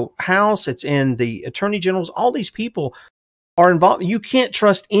house, it's in the attorney generals. All these people are involved. You can't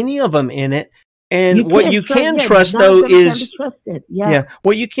trust any of them in it. And what you can trust, though, is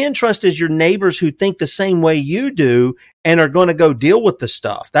what you can trust is your neighbors who think the same way you do and are going to go deal with the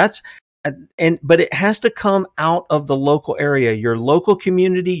stuff. But it has to come out of the local area, your local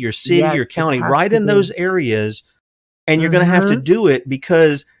community, your city, your county, right in those areas. And you're going to have to do it,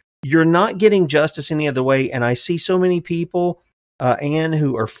 because you're not getting justice any other way. And I see so many people, Anne,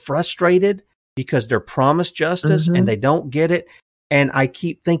 who are frustrated because they're promised justice and they don't get it. And I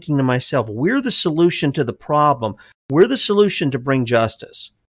keep thinking to myself, we're the solution to the problem. We're the solution to bring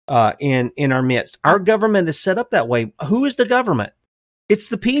justice in our midst. Our government is set up that way. Who is the government? It's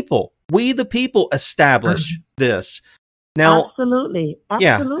the people. We, the people, establish this. Now, absolutely.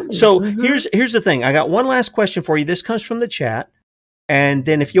 Yeah. So here's the thing. I got one last question for you. This comes from the chat. And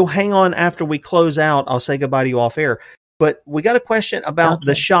then if you'll hang on after we close out, I'll say goodbye to you off air. But we got a question about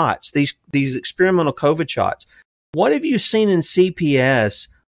the shots, these experimental COVID shots. What have you seen in CPS?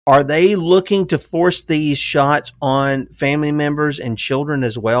 Are they looking to force these shots on family members and children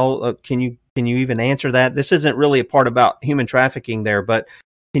as well? Can you even answer that? This isn't really a part about human trafficking there, but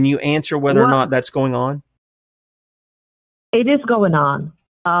can you answer whether or not that's going on? It is going on.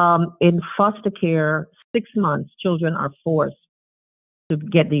 In foster care, 6 months, children are forced to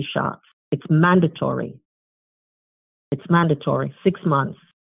get these shots. It's mandatory. It's mandatory, 6 months.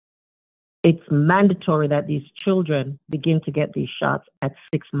 It's mandatory that these children begin to get these shots at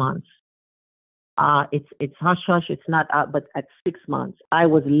 6 months. It's hush-hush, it's not out, but at 6 months. I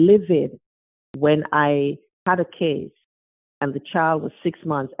was livid when I had a case and the child was 6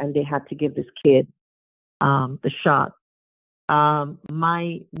 months and they had to give this kid the shot.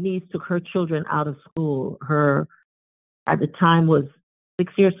 My niece took her children out of school. Her, at the time, was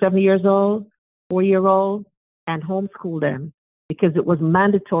 6 years, 7 years old, 4-year-old, and homeschooled them because it was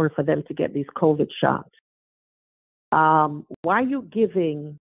mandatory for them to get these COVID shots. Why are you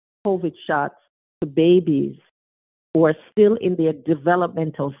giving COVID shots to babies who are still in their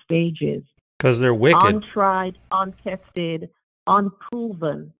developmental stages? Because they're wicked. Untried, untested,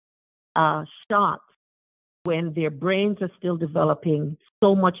 unproven shots when their brains are still developing,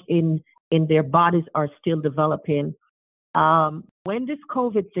 so much in their bodies are still developing. When this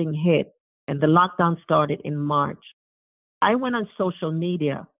COVID thing hit and the lockdown started in March, I went on social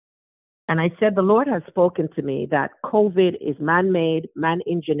media and I said, the Lord has spoken to me that COVID is man-made,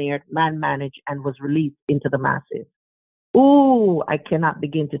 man-engineered, man-managed, and was released into the masses. Ooh, I cannot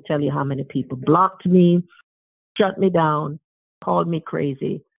begin to tell you how many people blocked me, shut me down, called me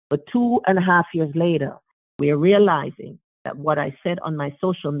crazy. But 2.5 years later, we are realizing that what I said on my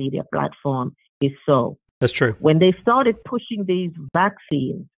social media platform is so. That's true. When they started pushing these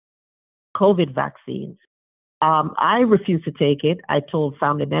vaccines, COVID vaccines, I refused to take it. I told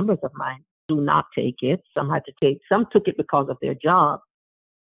family members of mine, do not take it. Some took it because of their job.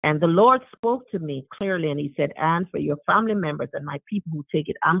 And the Lord spoke to me clearly and he said, Anne, for your family members and my people who take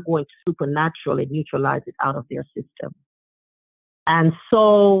it, I'm going to supernaturally neutralize it out of their system. And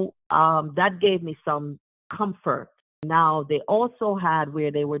so that gave me some comfort. Now, they also had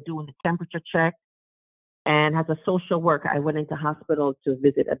where they were doing the temperature check. And as a social worker, I went into hospital to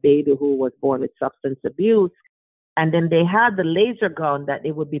visit a baby who was born with substance abuse. And then they had the laser gun that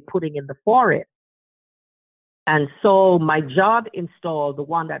they would be putting in the forehead. And so my job installed the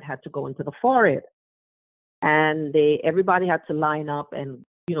one that had to go into the forehead. And everybody had to line up and,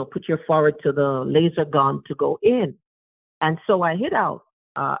 put your forehead to the laser gun to go in. And so I hit out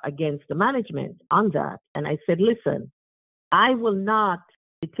against the management on that. And I said, listen, I will not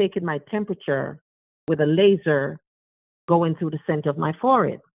be taking my temperature with a laser going through the center of my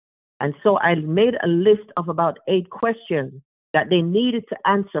forehead. And so I made a list of about 8 questions that they needed to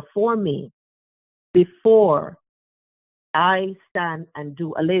answer for me before I stand and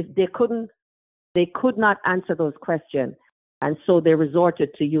do a laser. They could not answer those questions. And so they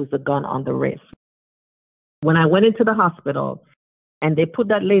resorted to use the gun on the wrist. When I went into the hospital and they put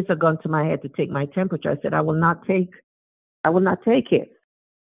that laser gun to my head to take my temperature, I said, I will not take it.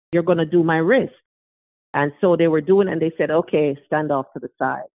 You're going to do my wrist. And so they were doing, and they said, okay, stand off to the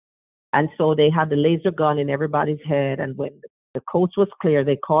side. And so they had the laser gun in everybody's head. And when the coast was clear,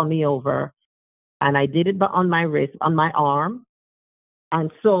 they called me over and I did it on my wrist, on my arm.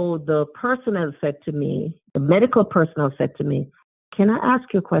 And so the personnel said to me, the medical personnel said to me, can I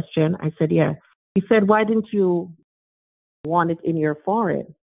ask you a question? I said, yeah. He said, why didn't you want it in your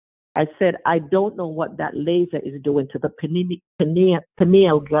forehead? I said, I don't know what that laser is doing to the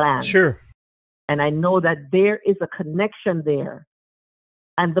pineal gland. Sure. And I know that there is a connection there.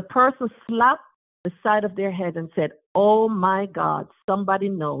 And the person slapped the side of their head and said, oh my God, somebody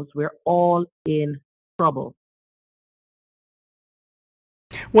knows we're all in trouble.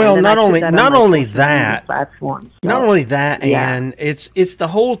 Well, not only that, yeah. And it's the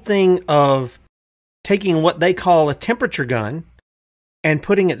whole thing of taking what they call a temperature gun and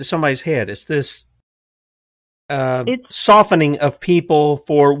putting it to somebody's head. It's this softening of people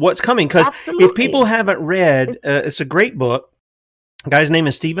for what's coming. Because if people haven't read, it's a great book. The guy's name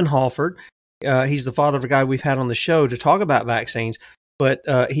is Stephen Halford. He's the father of a guy we've had on the show to talk about vaccines. But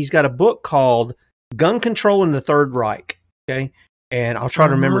he's got a book called Gun Control in the Third Reich. Okay. And I'll try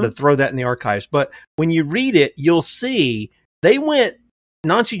to remember to throw that in the archives. But when you read it, you'll see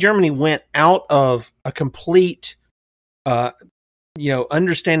Nazi Germany went out of a complete,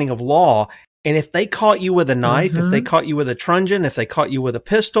 understanding of law. And if they caught you with a knife, if they caught you with a truncheon, if they caught you with a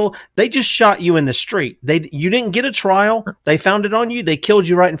pistol, they just shot you in the street. You didn't get a trial. They found it on you. They killed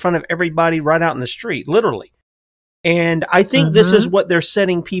you right in front of everybody right out in the street, literally. And I think this is what they're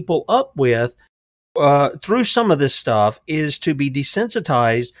setting people up with through some of this stuff, is to be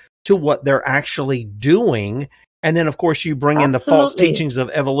desensitized to what they're actually doing. And then, of course, you bring in the false teachings of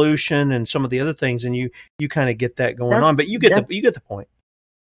evolution and some of the other things, and you kind of get that going on. But you get the point.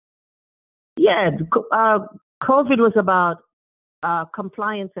 Yeah, COVID was about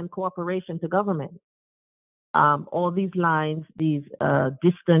compliance and cooperation to government. All these lines, these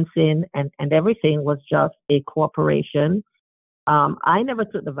distancing and everything was just a cooperation. I never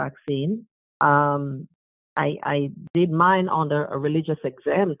took the vaccine. I did mine under a religious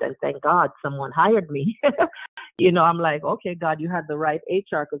exempt, and thank God someone hired me. I'm like, okay, God, you had the right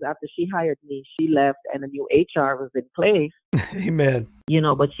HR, because after she hired me, she left and a new HR was in place. Amen.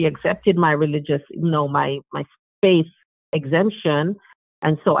 But she accepted my religious, my faith exemption.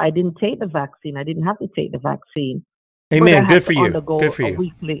 And so I didn't take the vaccine. I didn't have to take the vaccine. Amen. Good for you. Good for you.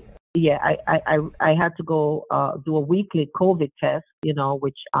 Weekly, I had to go do a weekly COVID test,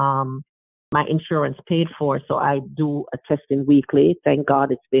 which my insurance paid for. So I do a testing weekly. Thank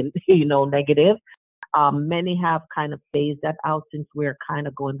God it's been, negative. Many have kind of phased that out since we're kind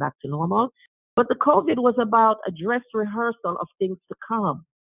of going back to normal. But the COVID was about a dress rehearsal of things to come.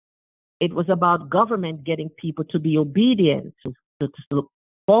 It was about government getting people to be obedient, to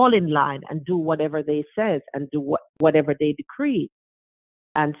fall in line and do whatever they says and do whatever they decree.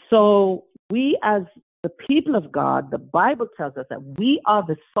 And so we, as the people of God, the Bible tells us that we are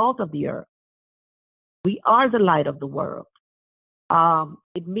the salt of the earth. We are the light of the world.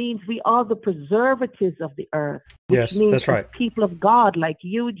 It means we are the preservatives of the earth. Which means that's right. People of God like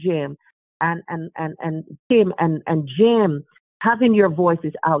you, Jim, and Tim and Jim, having your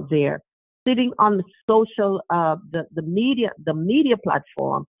voices out there, sitting on the social, the media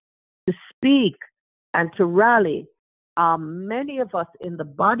platform to speak and to rally. Many of us in the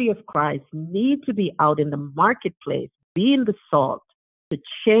body of Christ need to be out in the marketplace, being the salt to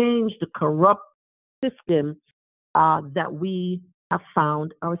change the corrupt system that we have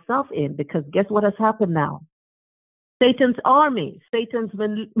found ourselves in. Because guess what has happened now? Satan's army, Satan's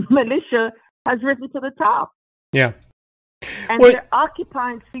militia has risen to the top. Yeah. And they're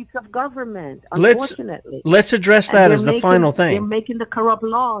occupying seats of government, unfortunately. Let's address that as the final thing. They're making the corrupt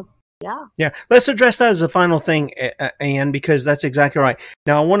laws. Yeah. Let's address that as a final thing, Ann, because that's exactly right.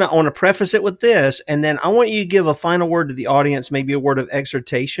 Now, I want to preface it with this, and then I want you to give a final word to the audience, maybe a word of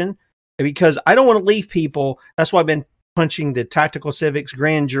exhortation, because I don't want to leave people. That's why I've been punching the tactical civics,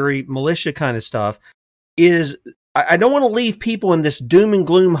 grand jury, militia kind of stuff. I don't want to leave people in this doom and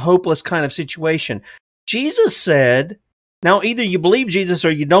gloom, hopeless kind of situation. Jesus said, now either you believe Jesus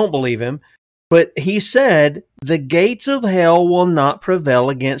or you don't believe him, but he said, the gates of hell will not prevail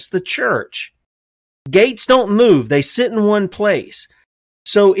against the church. Gates don't move. They sit in one place.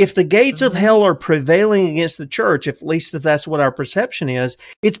 So if the gates of hell are prevailing against the church, at least if that's what our perception is,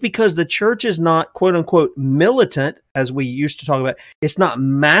 it's because the church is not, quote unquote, militant, as we used to talk about. It's not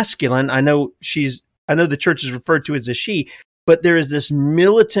masculine. I know the church is referred to as a she, but there is this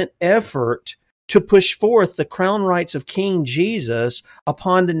militant effort to push forth the crown rights of King Jesus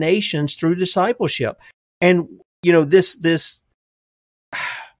upon the nations through discipleship. And, this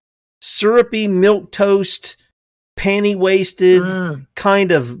syrupy milquetoast, panty-waisted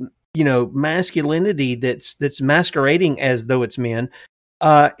kind of, masculinity that's masquerading as though it's men,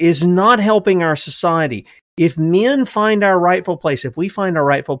 is not helping our society. If men find our rightful place, if we find our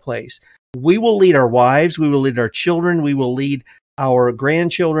rightful place, we will lead our wives, we will lead our children, we will lead our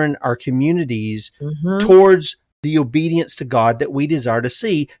grandchildren, our communities towards the obedience to God that we desire to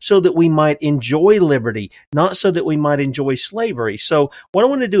see, so that we might enjoy liberty, not so that we might enjoy slavery. So what I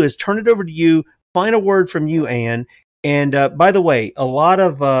want to do is turn it over to you, final word from you, Ann. And by the way, a lot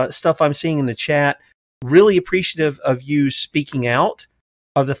of stuff I'm seeing in the chat, really appreciative of you speaking out,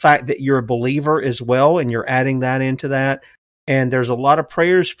 of the fact that you're a believer as well, and you're adding that into that. And there's a lot of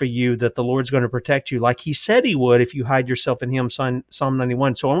prayers for you that the Lord's going to protect you like he said he would if you hide yourself in him, Psalm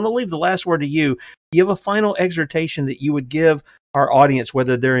 91. So I'm going to leave the last word to you. You have a final exhortation that you would give our audience,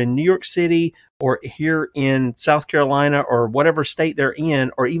 whether they're in New York City or here in South Carolina or whatever state they're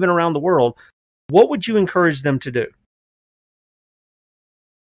in, or even around the world. What would you encourage them to do?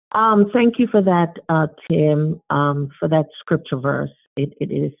 Thank you for that, Tim, for that scripture verse. It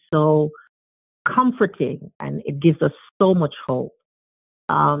is so comforting, and it gives us so much hope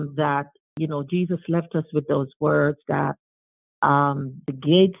that, Jesus left us with those words that the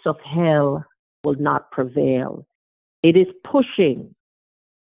gates of hell will not prevail. It is pushing,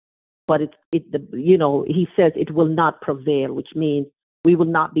 but he says it will not prevail, which means we will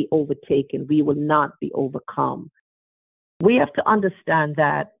not be overtaken. We will not be overcome. We have to understand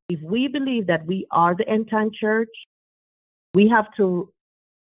that if we believe that we are the end time church, We have to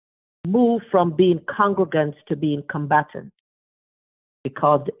move from being congregants to being combatants,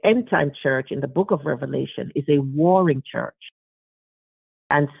 because the end time church in the book of Revelation is a warring church.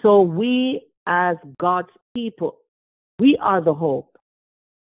 And so we, as God's people, we are the hope.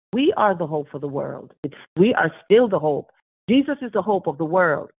 We are the hope for the world. We are still the hope. Jesus is the hope of the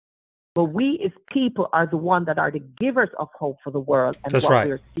world. But we as people are the ones that are the givers of hope for the world. And that's what right.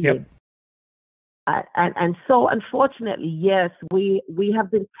 we're seeing. Yep. And so, unfortunately, yes, we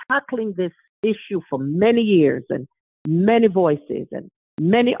have been tackling this issue for many years, and many voices and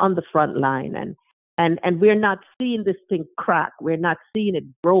many on the front line. And we're not seeing this thing crack. We're not seeing it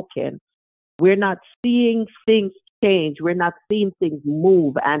broken. We're not seeing things change. We're not seeing things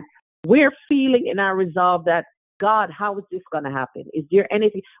move. And we're feeling in our resolve that, God, how is this going to happen? Is there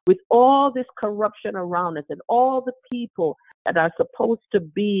anything with all this corruption around us and all the people that are supposed to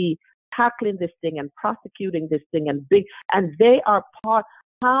be tackling this thing and prosecuting this thing and they are part?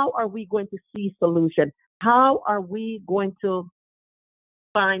 How are we going to see solution? How are we going to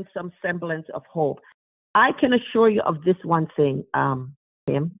find some semblance of hope? I can assure you of this one thing,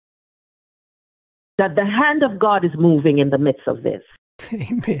 Tim, that the hand of God is moving in the midst of this.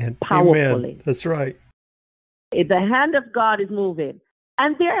 Amen. Powerfully. Amen. That's right. The hand of God is moving.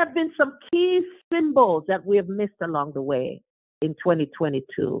 And there have been some key symbols that we have missed along the way in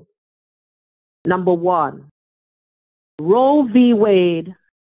 2022. Number one, Roe v. Wade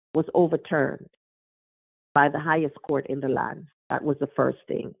was overturned by the highest court in the land. That was the first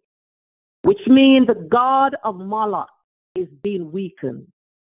thing. Which means the God of Moloch is being weakened.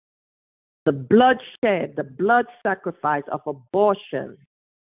 The bloodshed, the blood sacrifice of abortion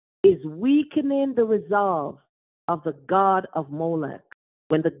is weakening the resolve of the God of Molech.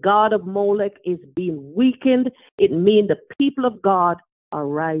 When the God of Molech is being weakened, it means the people of God are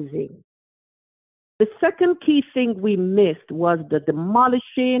rising. The second key thing we missed was the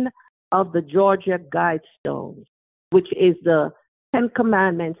demolishing of the Georgia Guidestones, which is the 10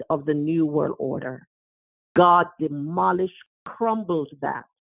 Commandments of the New World Order. God demolished, crumbled that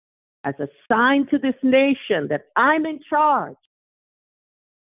as a sign to this nation that I'm in charge.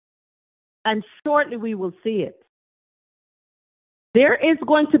 And shortly we will see it. There is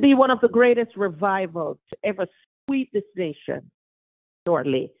going to be one of the greatest revivals to ever sweep this nation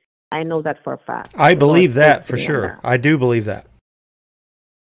shortly. I know that for a fact. I believe that for sure. I do believe that.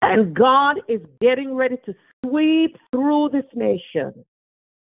 And God is getting ready to sweep through this nation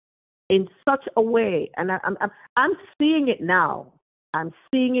in such a way. And I'm seeing it now. I'm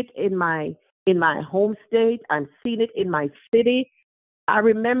seeing it in my home state. I'm seeing it in my city. I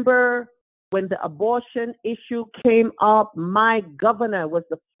remember when the abortion issue came up, my governor was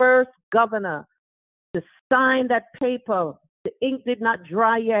the first governor to sign that paper. The ink did not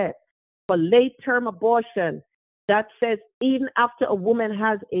dry yet for late-term abortion that says even after a woman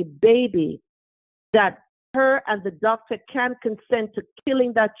has a baby, that her and the doctor can consent to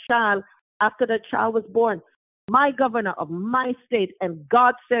killing that child after the child was born. My governor of my state, and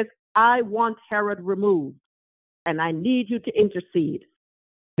God says, I want Herod removed, and I need you to intercede.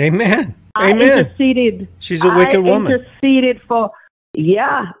 Amen. I interceded. She's a wicked woman. I interceded for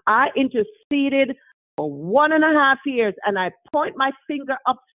 1.5 years, and I point my finger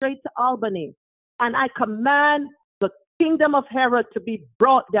up straight to Albany, and I command the kingdom of Herod to be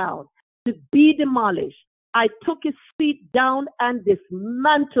brought down, to be demolished. I took his seat down and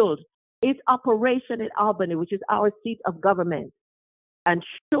dismantled his operation in Albany, which is our seat of government. And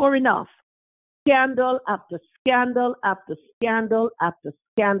sure enough, scandal after scandal after scandal after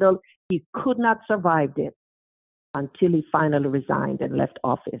scandal, he could not survive it until he finally resigned and left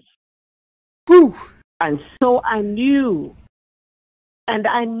office. Whew. And so I knew, and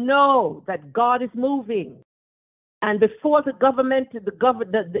I know that God is moving. And before the government,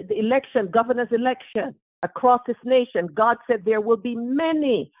 the election, governor's election across this nation, God said there will be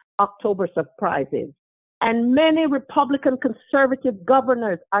many October surprises. And many Republican conservative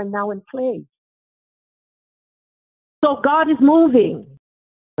governors are now in place. So God is moving,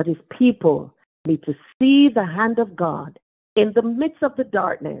 but his people need to see the hand of God in the midst of the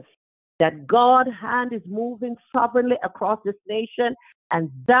darkness, that God's hand is moving sovereignly across this nation, and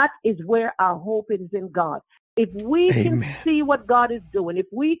that is where our hope is in God. If we can see what God is doing, if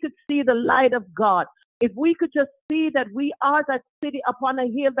we could see the light of God, if we could just see that we are that city upon a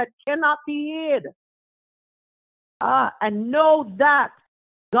hill that cannot be hid, and know that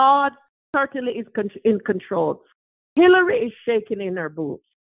God certainly is in control. Hillary is shaking in her boots.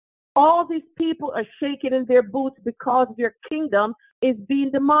 All these people are shaking in their boots because their kingdom is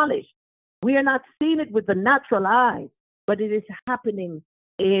being demolished. We are not seeing it with the natural eye, but it is happening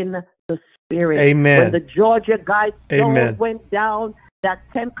in the Spirit. Amen. When the Georgia Amen. went down, that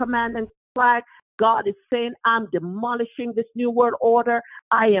 10 Commandments flag, God is saying, I'm demolishing this New World Order.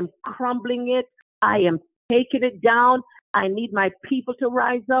 I am crumbling it. I am taking it down. I need my people to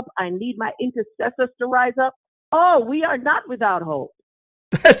rise up. I need my intercessors to rise up. Oh, we are not without hope.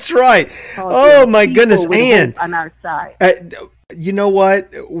 That's right. Oh, my goodness. And on our side. You know what?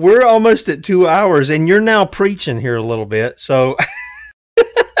 We're almost at 2 hours, and you're now preaching here a little bit. So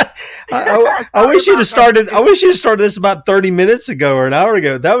I wish you'd have started. I wish you'd have started this about 30 minutes ago or an hour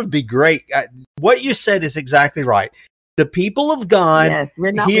ago. That would be great. What you said is exactly right. The people of God. Yes,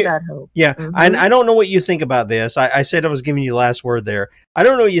 we're not without hope. Yeah, I don't know what you think about this. I said I was giving you the last word there. I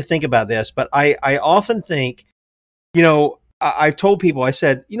don't know what you think about this, but I often think, I've told people, I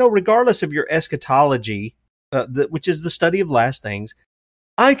said, regardless of your eschatology, which is the study of last things,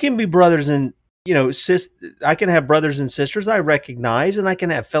 I can be brothers and, I can have brothers and sisters I recognize, and I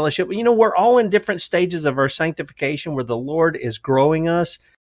can have fellowship. We're all in different stages of our sanctification where the Lord is growing us,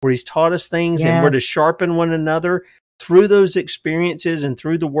 where He's taught us things, and we're to sharpen one another through those experiences and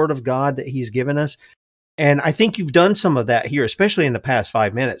through the Word of God that He's given us. And I think you've done some of that here, especially in the past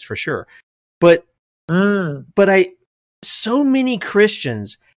 5 minutes for sure. But so many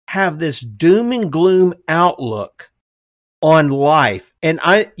Christians have this doom and gloom outlook on life. And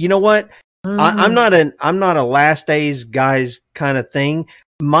you know what? I'm not a last days guys kind of thing.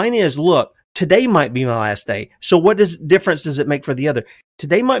 Mine is, look, today might be my last day. So what difference does it make for the other?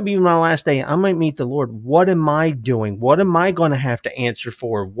 Today might be my last day. I might meet the Lord. What am I doing? What am I going to have to answer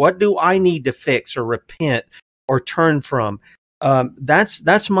for? What do I need to fix or repent or turn from?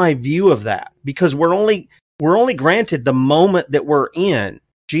 That's my view of that, because we're only granted the moment that we're in.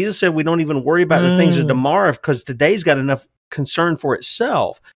 Jesus said we don't even worry about the things of tomorrow because today's got enough concern for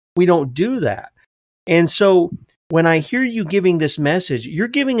itself. We don't do that. And so when I hear you giving this message, you're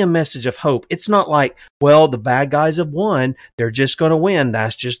giving a message of hope. It's not like, well, the bad guys have won. They're just going to win.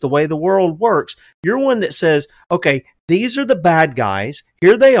 That's just the way the world works. You're one that says, okay, these are the bad guys.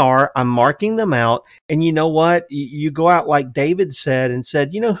 Here they are. I'm marking them out. And you know what? You go out like David said and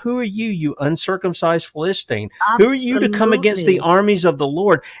said, who are you, you uncircumcised Philistine? Absolutely. Who are you to come against the armies of the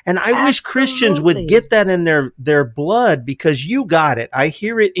Lord? And I wish Christians would get that in their blood, because you got it. I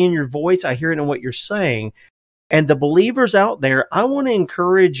hear it in your voice. I hear it in what you're saying. And the believers out there, I want to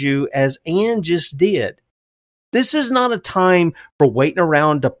encourage you, as Ann just did. This is not a time for waiting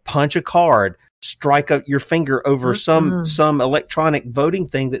around to punch a card, strike your finger over some electronic voting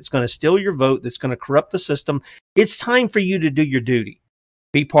thing that's going to steal your vote, that's going to corrupt the system. It's time for you to do your duty.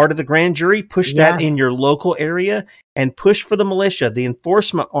 Be part of the grand jury, push that in your local area, and push for the militia, the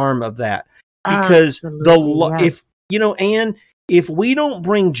enforcement arm of that. Because Ann, if we don't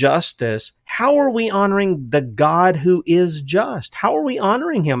bring justice, how are we honoring the God who is just? How are we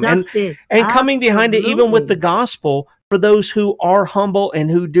honoring Him? Justice. And coming behind it, even with the gospel, for those who are humble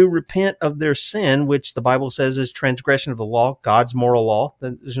and who do repent of their sin, which the Bible says is transgression of the law, God's moral law.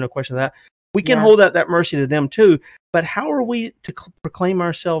 There's no question of that. We can hold out that mercy to them too. But how are we to proclaim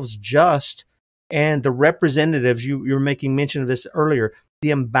ourselves just and the representatives? You were making mention of this earlier,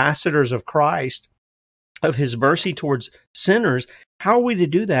 the ambassadors of Christ, of His mercy towards sinners. How are we to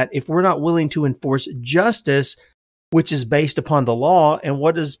do that if we're not willing to enforce justice, which is based upon the law? And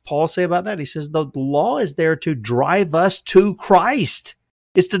what does Paul say about that? He says the law is there to drive us to Christ.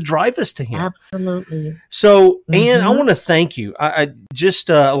 It's to drive us to Him. Absolutely. So, Ann, I want to thank you. I just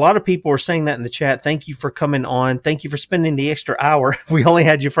a lot of people are saying that in the chat. Thank you for coming on. Thank you for spending the extra hour. We only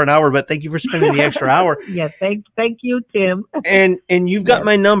had you for an hour, but thank you for spending the extra hour. Thank you, Tim. And you've got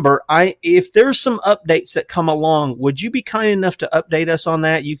my number. If there's some updates that come along, would you be kind enough to update us on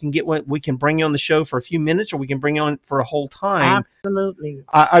that? You can get one. We can bring you on the show for a few minutes, or we can bring you on for a whole time. Absolutely.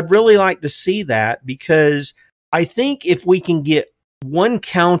 I'd really like to see that, because I think if we can get one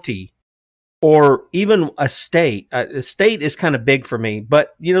county or even a state is kind of big for me,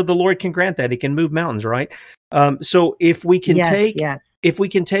 but the Lord can grant that. He can move mountains, right? So if we can if we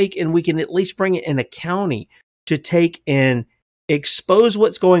can take and we can at least bring it in a county to take and expose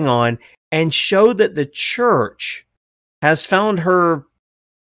what's going on and show that the church has found her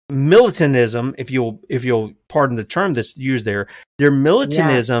militantism, if you'll pardon the term that's used there, their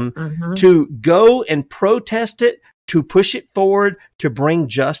militantism to go and protest it, to push it forward, to bring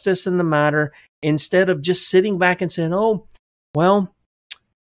justice in the matter, instead of just sitting back and saying, oh, well,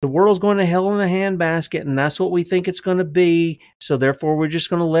 the world's going to hell in a handbasket, and that's what we think it's going to be, so therefore we're just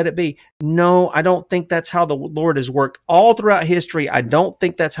going to let it be. No, I don't think that's how the Lord has worked all throughout history. I don't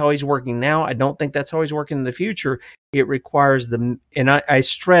think that's how He's working now. I don't think that's how He's working in the future. It requires and I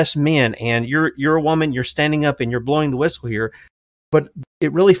stress men, and you're a woman, you're standing up and you're blowing the whistle here, but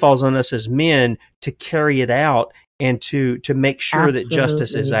it really falls on us as men to carry it out and to make sure that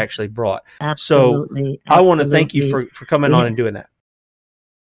justice is actually brought. Absolutely. So I want to thank you for coming on and doing that.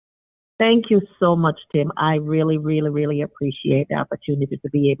 Thank you so much, Tim. I really, really, really appreciate the opportunity to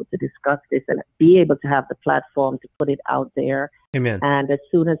be able to discuss this and be able to have the platform to put it out there. Amen. And as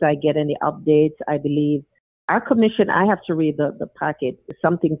soon as I get any updates, I believe our commission, I have to read the packet.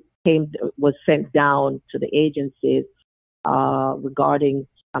 Something was sent down to the agencies regarding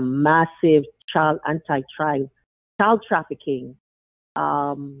a massive child trafficking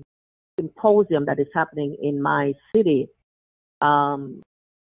symposium that is happening in my city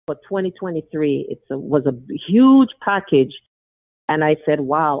for 2023. It was a huge package, and I said,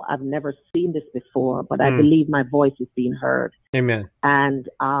 "Wow, I've never seen this before." But I believe my voice is being heard. Amen. And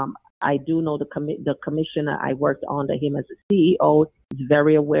I do know the commissioner. I worked under him as a CEO. He's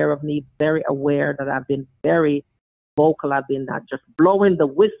very aware of me, very aware that I've been very vocal. I've been not just blowing the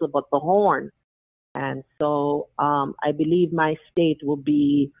whistle, but the horn. And so I believe my state will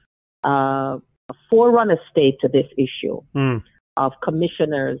be a forerunner state to this issue of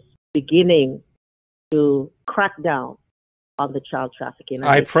commissioners beginning to crack down on the child trafficking. And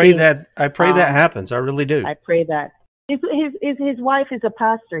I pray that happens. I really do. I pray that his wife is a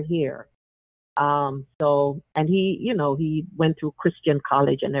pastor here. So, and he went through Christian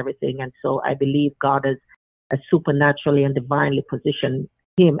college and everything. And so I believe God has supernaturally and divinely positioned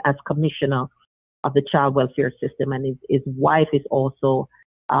him as commissioner of the child welfare system. And his wife is also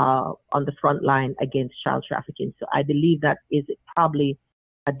on the front line against child trafficking. So I believe that is probably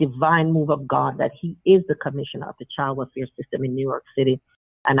a divine move of God, that he is the commissioner of the child welfare system in New York City.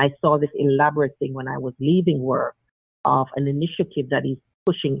 And I saw this elaborate thing when I was leaving work of an initiative that he's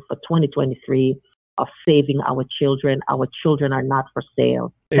pushing for 2023 of saving our children. Our children are not for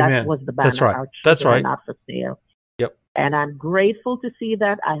sale. Amen. That was the banner. That's right. Our children That's right. are not for sale. Yep. And I'm grateful to see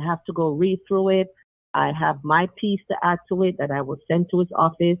that. I have to go read through it. I have my piece to add to it that I will send to his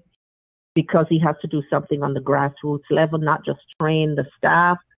office, because he has to do something on the grassroots level, not just train the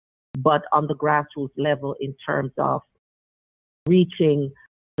staff, but on the grassroots level in terms of reaching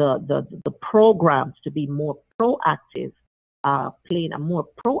the programs to be more proactive, playing a more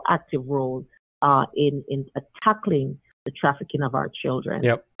proactive role in tackling the trafficking of our children.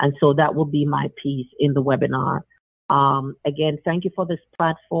 Yep. And so that will be my piece in the webinar. Again, thank you for this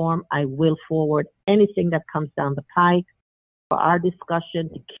platform. I will forward anything that comes down the pike for our discussion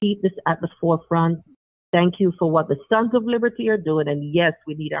to keep this at the forefront. Thank you for what the Sons of Liberty are doing. And yes,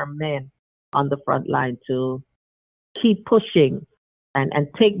 we need our men on the front line to keep pushing and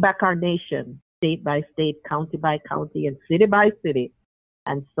take back our nation, state by state, county by county, and city by city.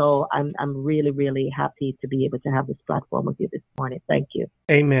 And so I'm really, really happy to be able to have this platform with you this morning. Thank you.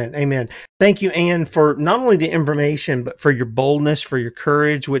 Amen. Amen. Thank you, Ann, for not only the information, but for your boldness, for your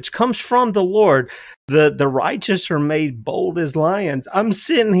courage, which comes from the Lord. The righteous are made bold as lions. I'm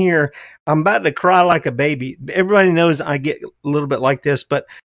sitting here, I'm about to cry like a baby. Everybody knows I get a little bit like this, but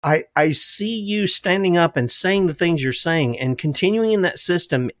I see you standing up and saying the things you're saying and continuing in that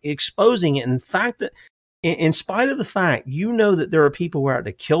system, exposing it. In fact, in spite of the fact, you know that there are people who are out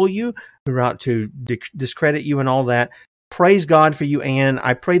to kill you, who are out to discredit you and all that. Praise God for you, Ann.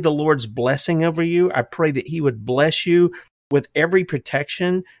 I pray the Lord's blessing over you. I pray that he would bless you with every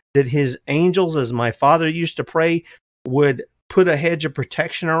protection, that his angels, as my father used to pray, would put a hedge of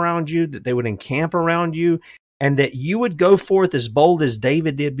protection around you, that they would encamp around you, and that you would go forth as bold as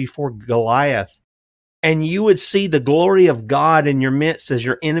David did before Goliath. And you would see the glory of God in your midst as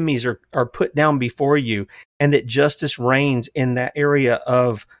your enemies are put down before you, and that justice reigns in that area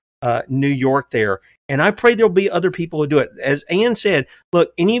of New York there. And I pray there'll be other people who do it. As Ann said,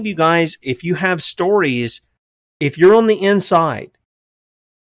 look, any of you guys, if you have stories, if you're on the inside,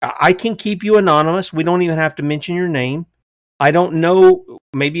 I can keep you anonymous. We don't even have to mention your name. I don't know,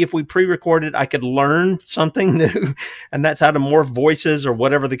 maybe if we pre-recorded, I could learn something new, and that's how to morph voices or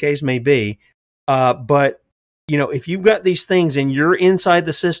whatever the case may be. But, you know, if you've got these things and you're inside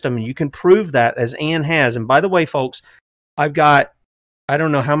the system and you can prove that, as Ann has. And by the way, folks, I've got, I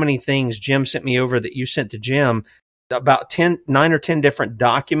don't know how many things Jim sent me over that you sent to Jim, about 9 or 10 different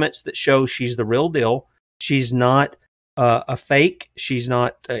documents that show she's the real deal. She's not a fake. She's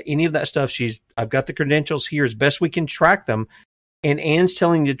not any of that stuff. I've got the credentials here as best we can track them. And Ann's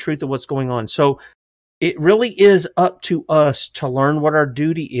telling you the truth of what's going on. So it really is up to us to learn what our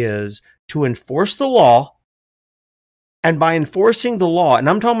duty is, to enforce the law. And by enforcing the law, and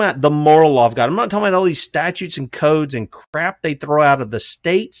I'm talking about the moral law of God, I'm not talking about all these statutes and codes and crap they throw out of the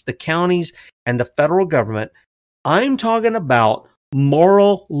states, the counties, and the federal government. I'm talking about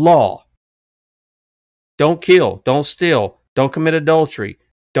moral law. Don't kill, don't steal, Don't commit adultery.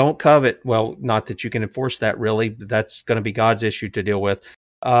 Don't covet. Well, not that you can enforce that really. But that's going to be God's issue to deal with.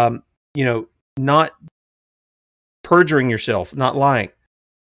 Not perjuring yourself, not lying.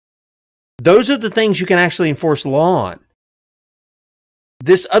 Those are the things you can actually enforce law on.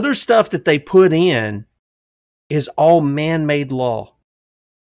 This other stuff that they put in is all man-made law.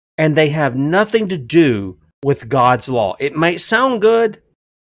 And they have nothing to do with God's law. It might sound good,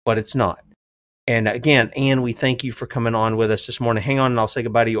 but it's not. And again, Ann, we thank you for coming on with us this morning. Hang on and I'll say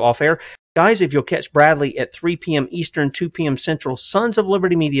goodbye to you off air. Guys, if you'll catch Bradley at 3 p.m. Eastern, 2 p.m. Central,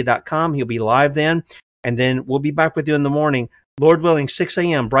 sonsoflibertymedia.com. He'll be live then. And then we'll be back with you in the morning. Lord willing, 6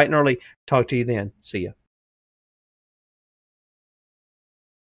 a.m., bright and early. Talk to you then. See ya.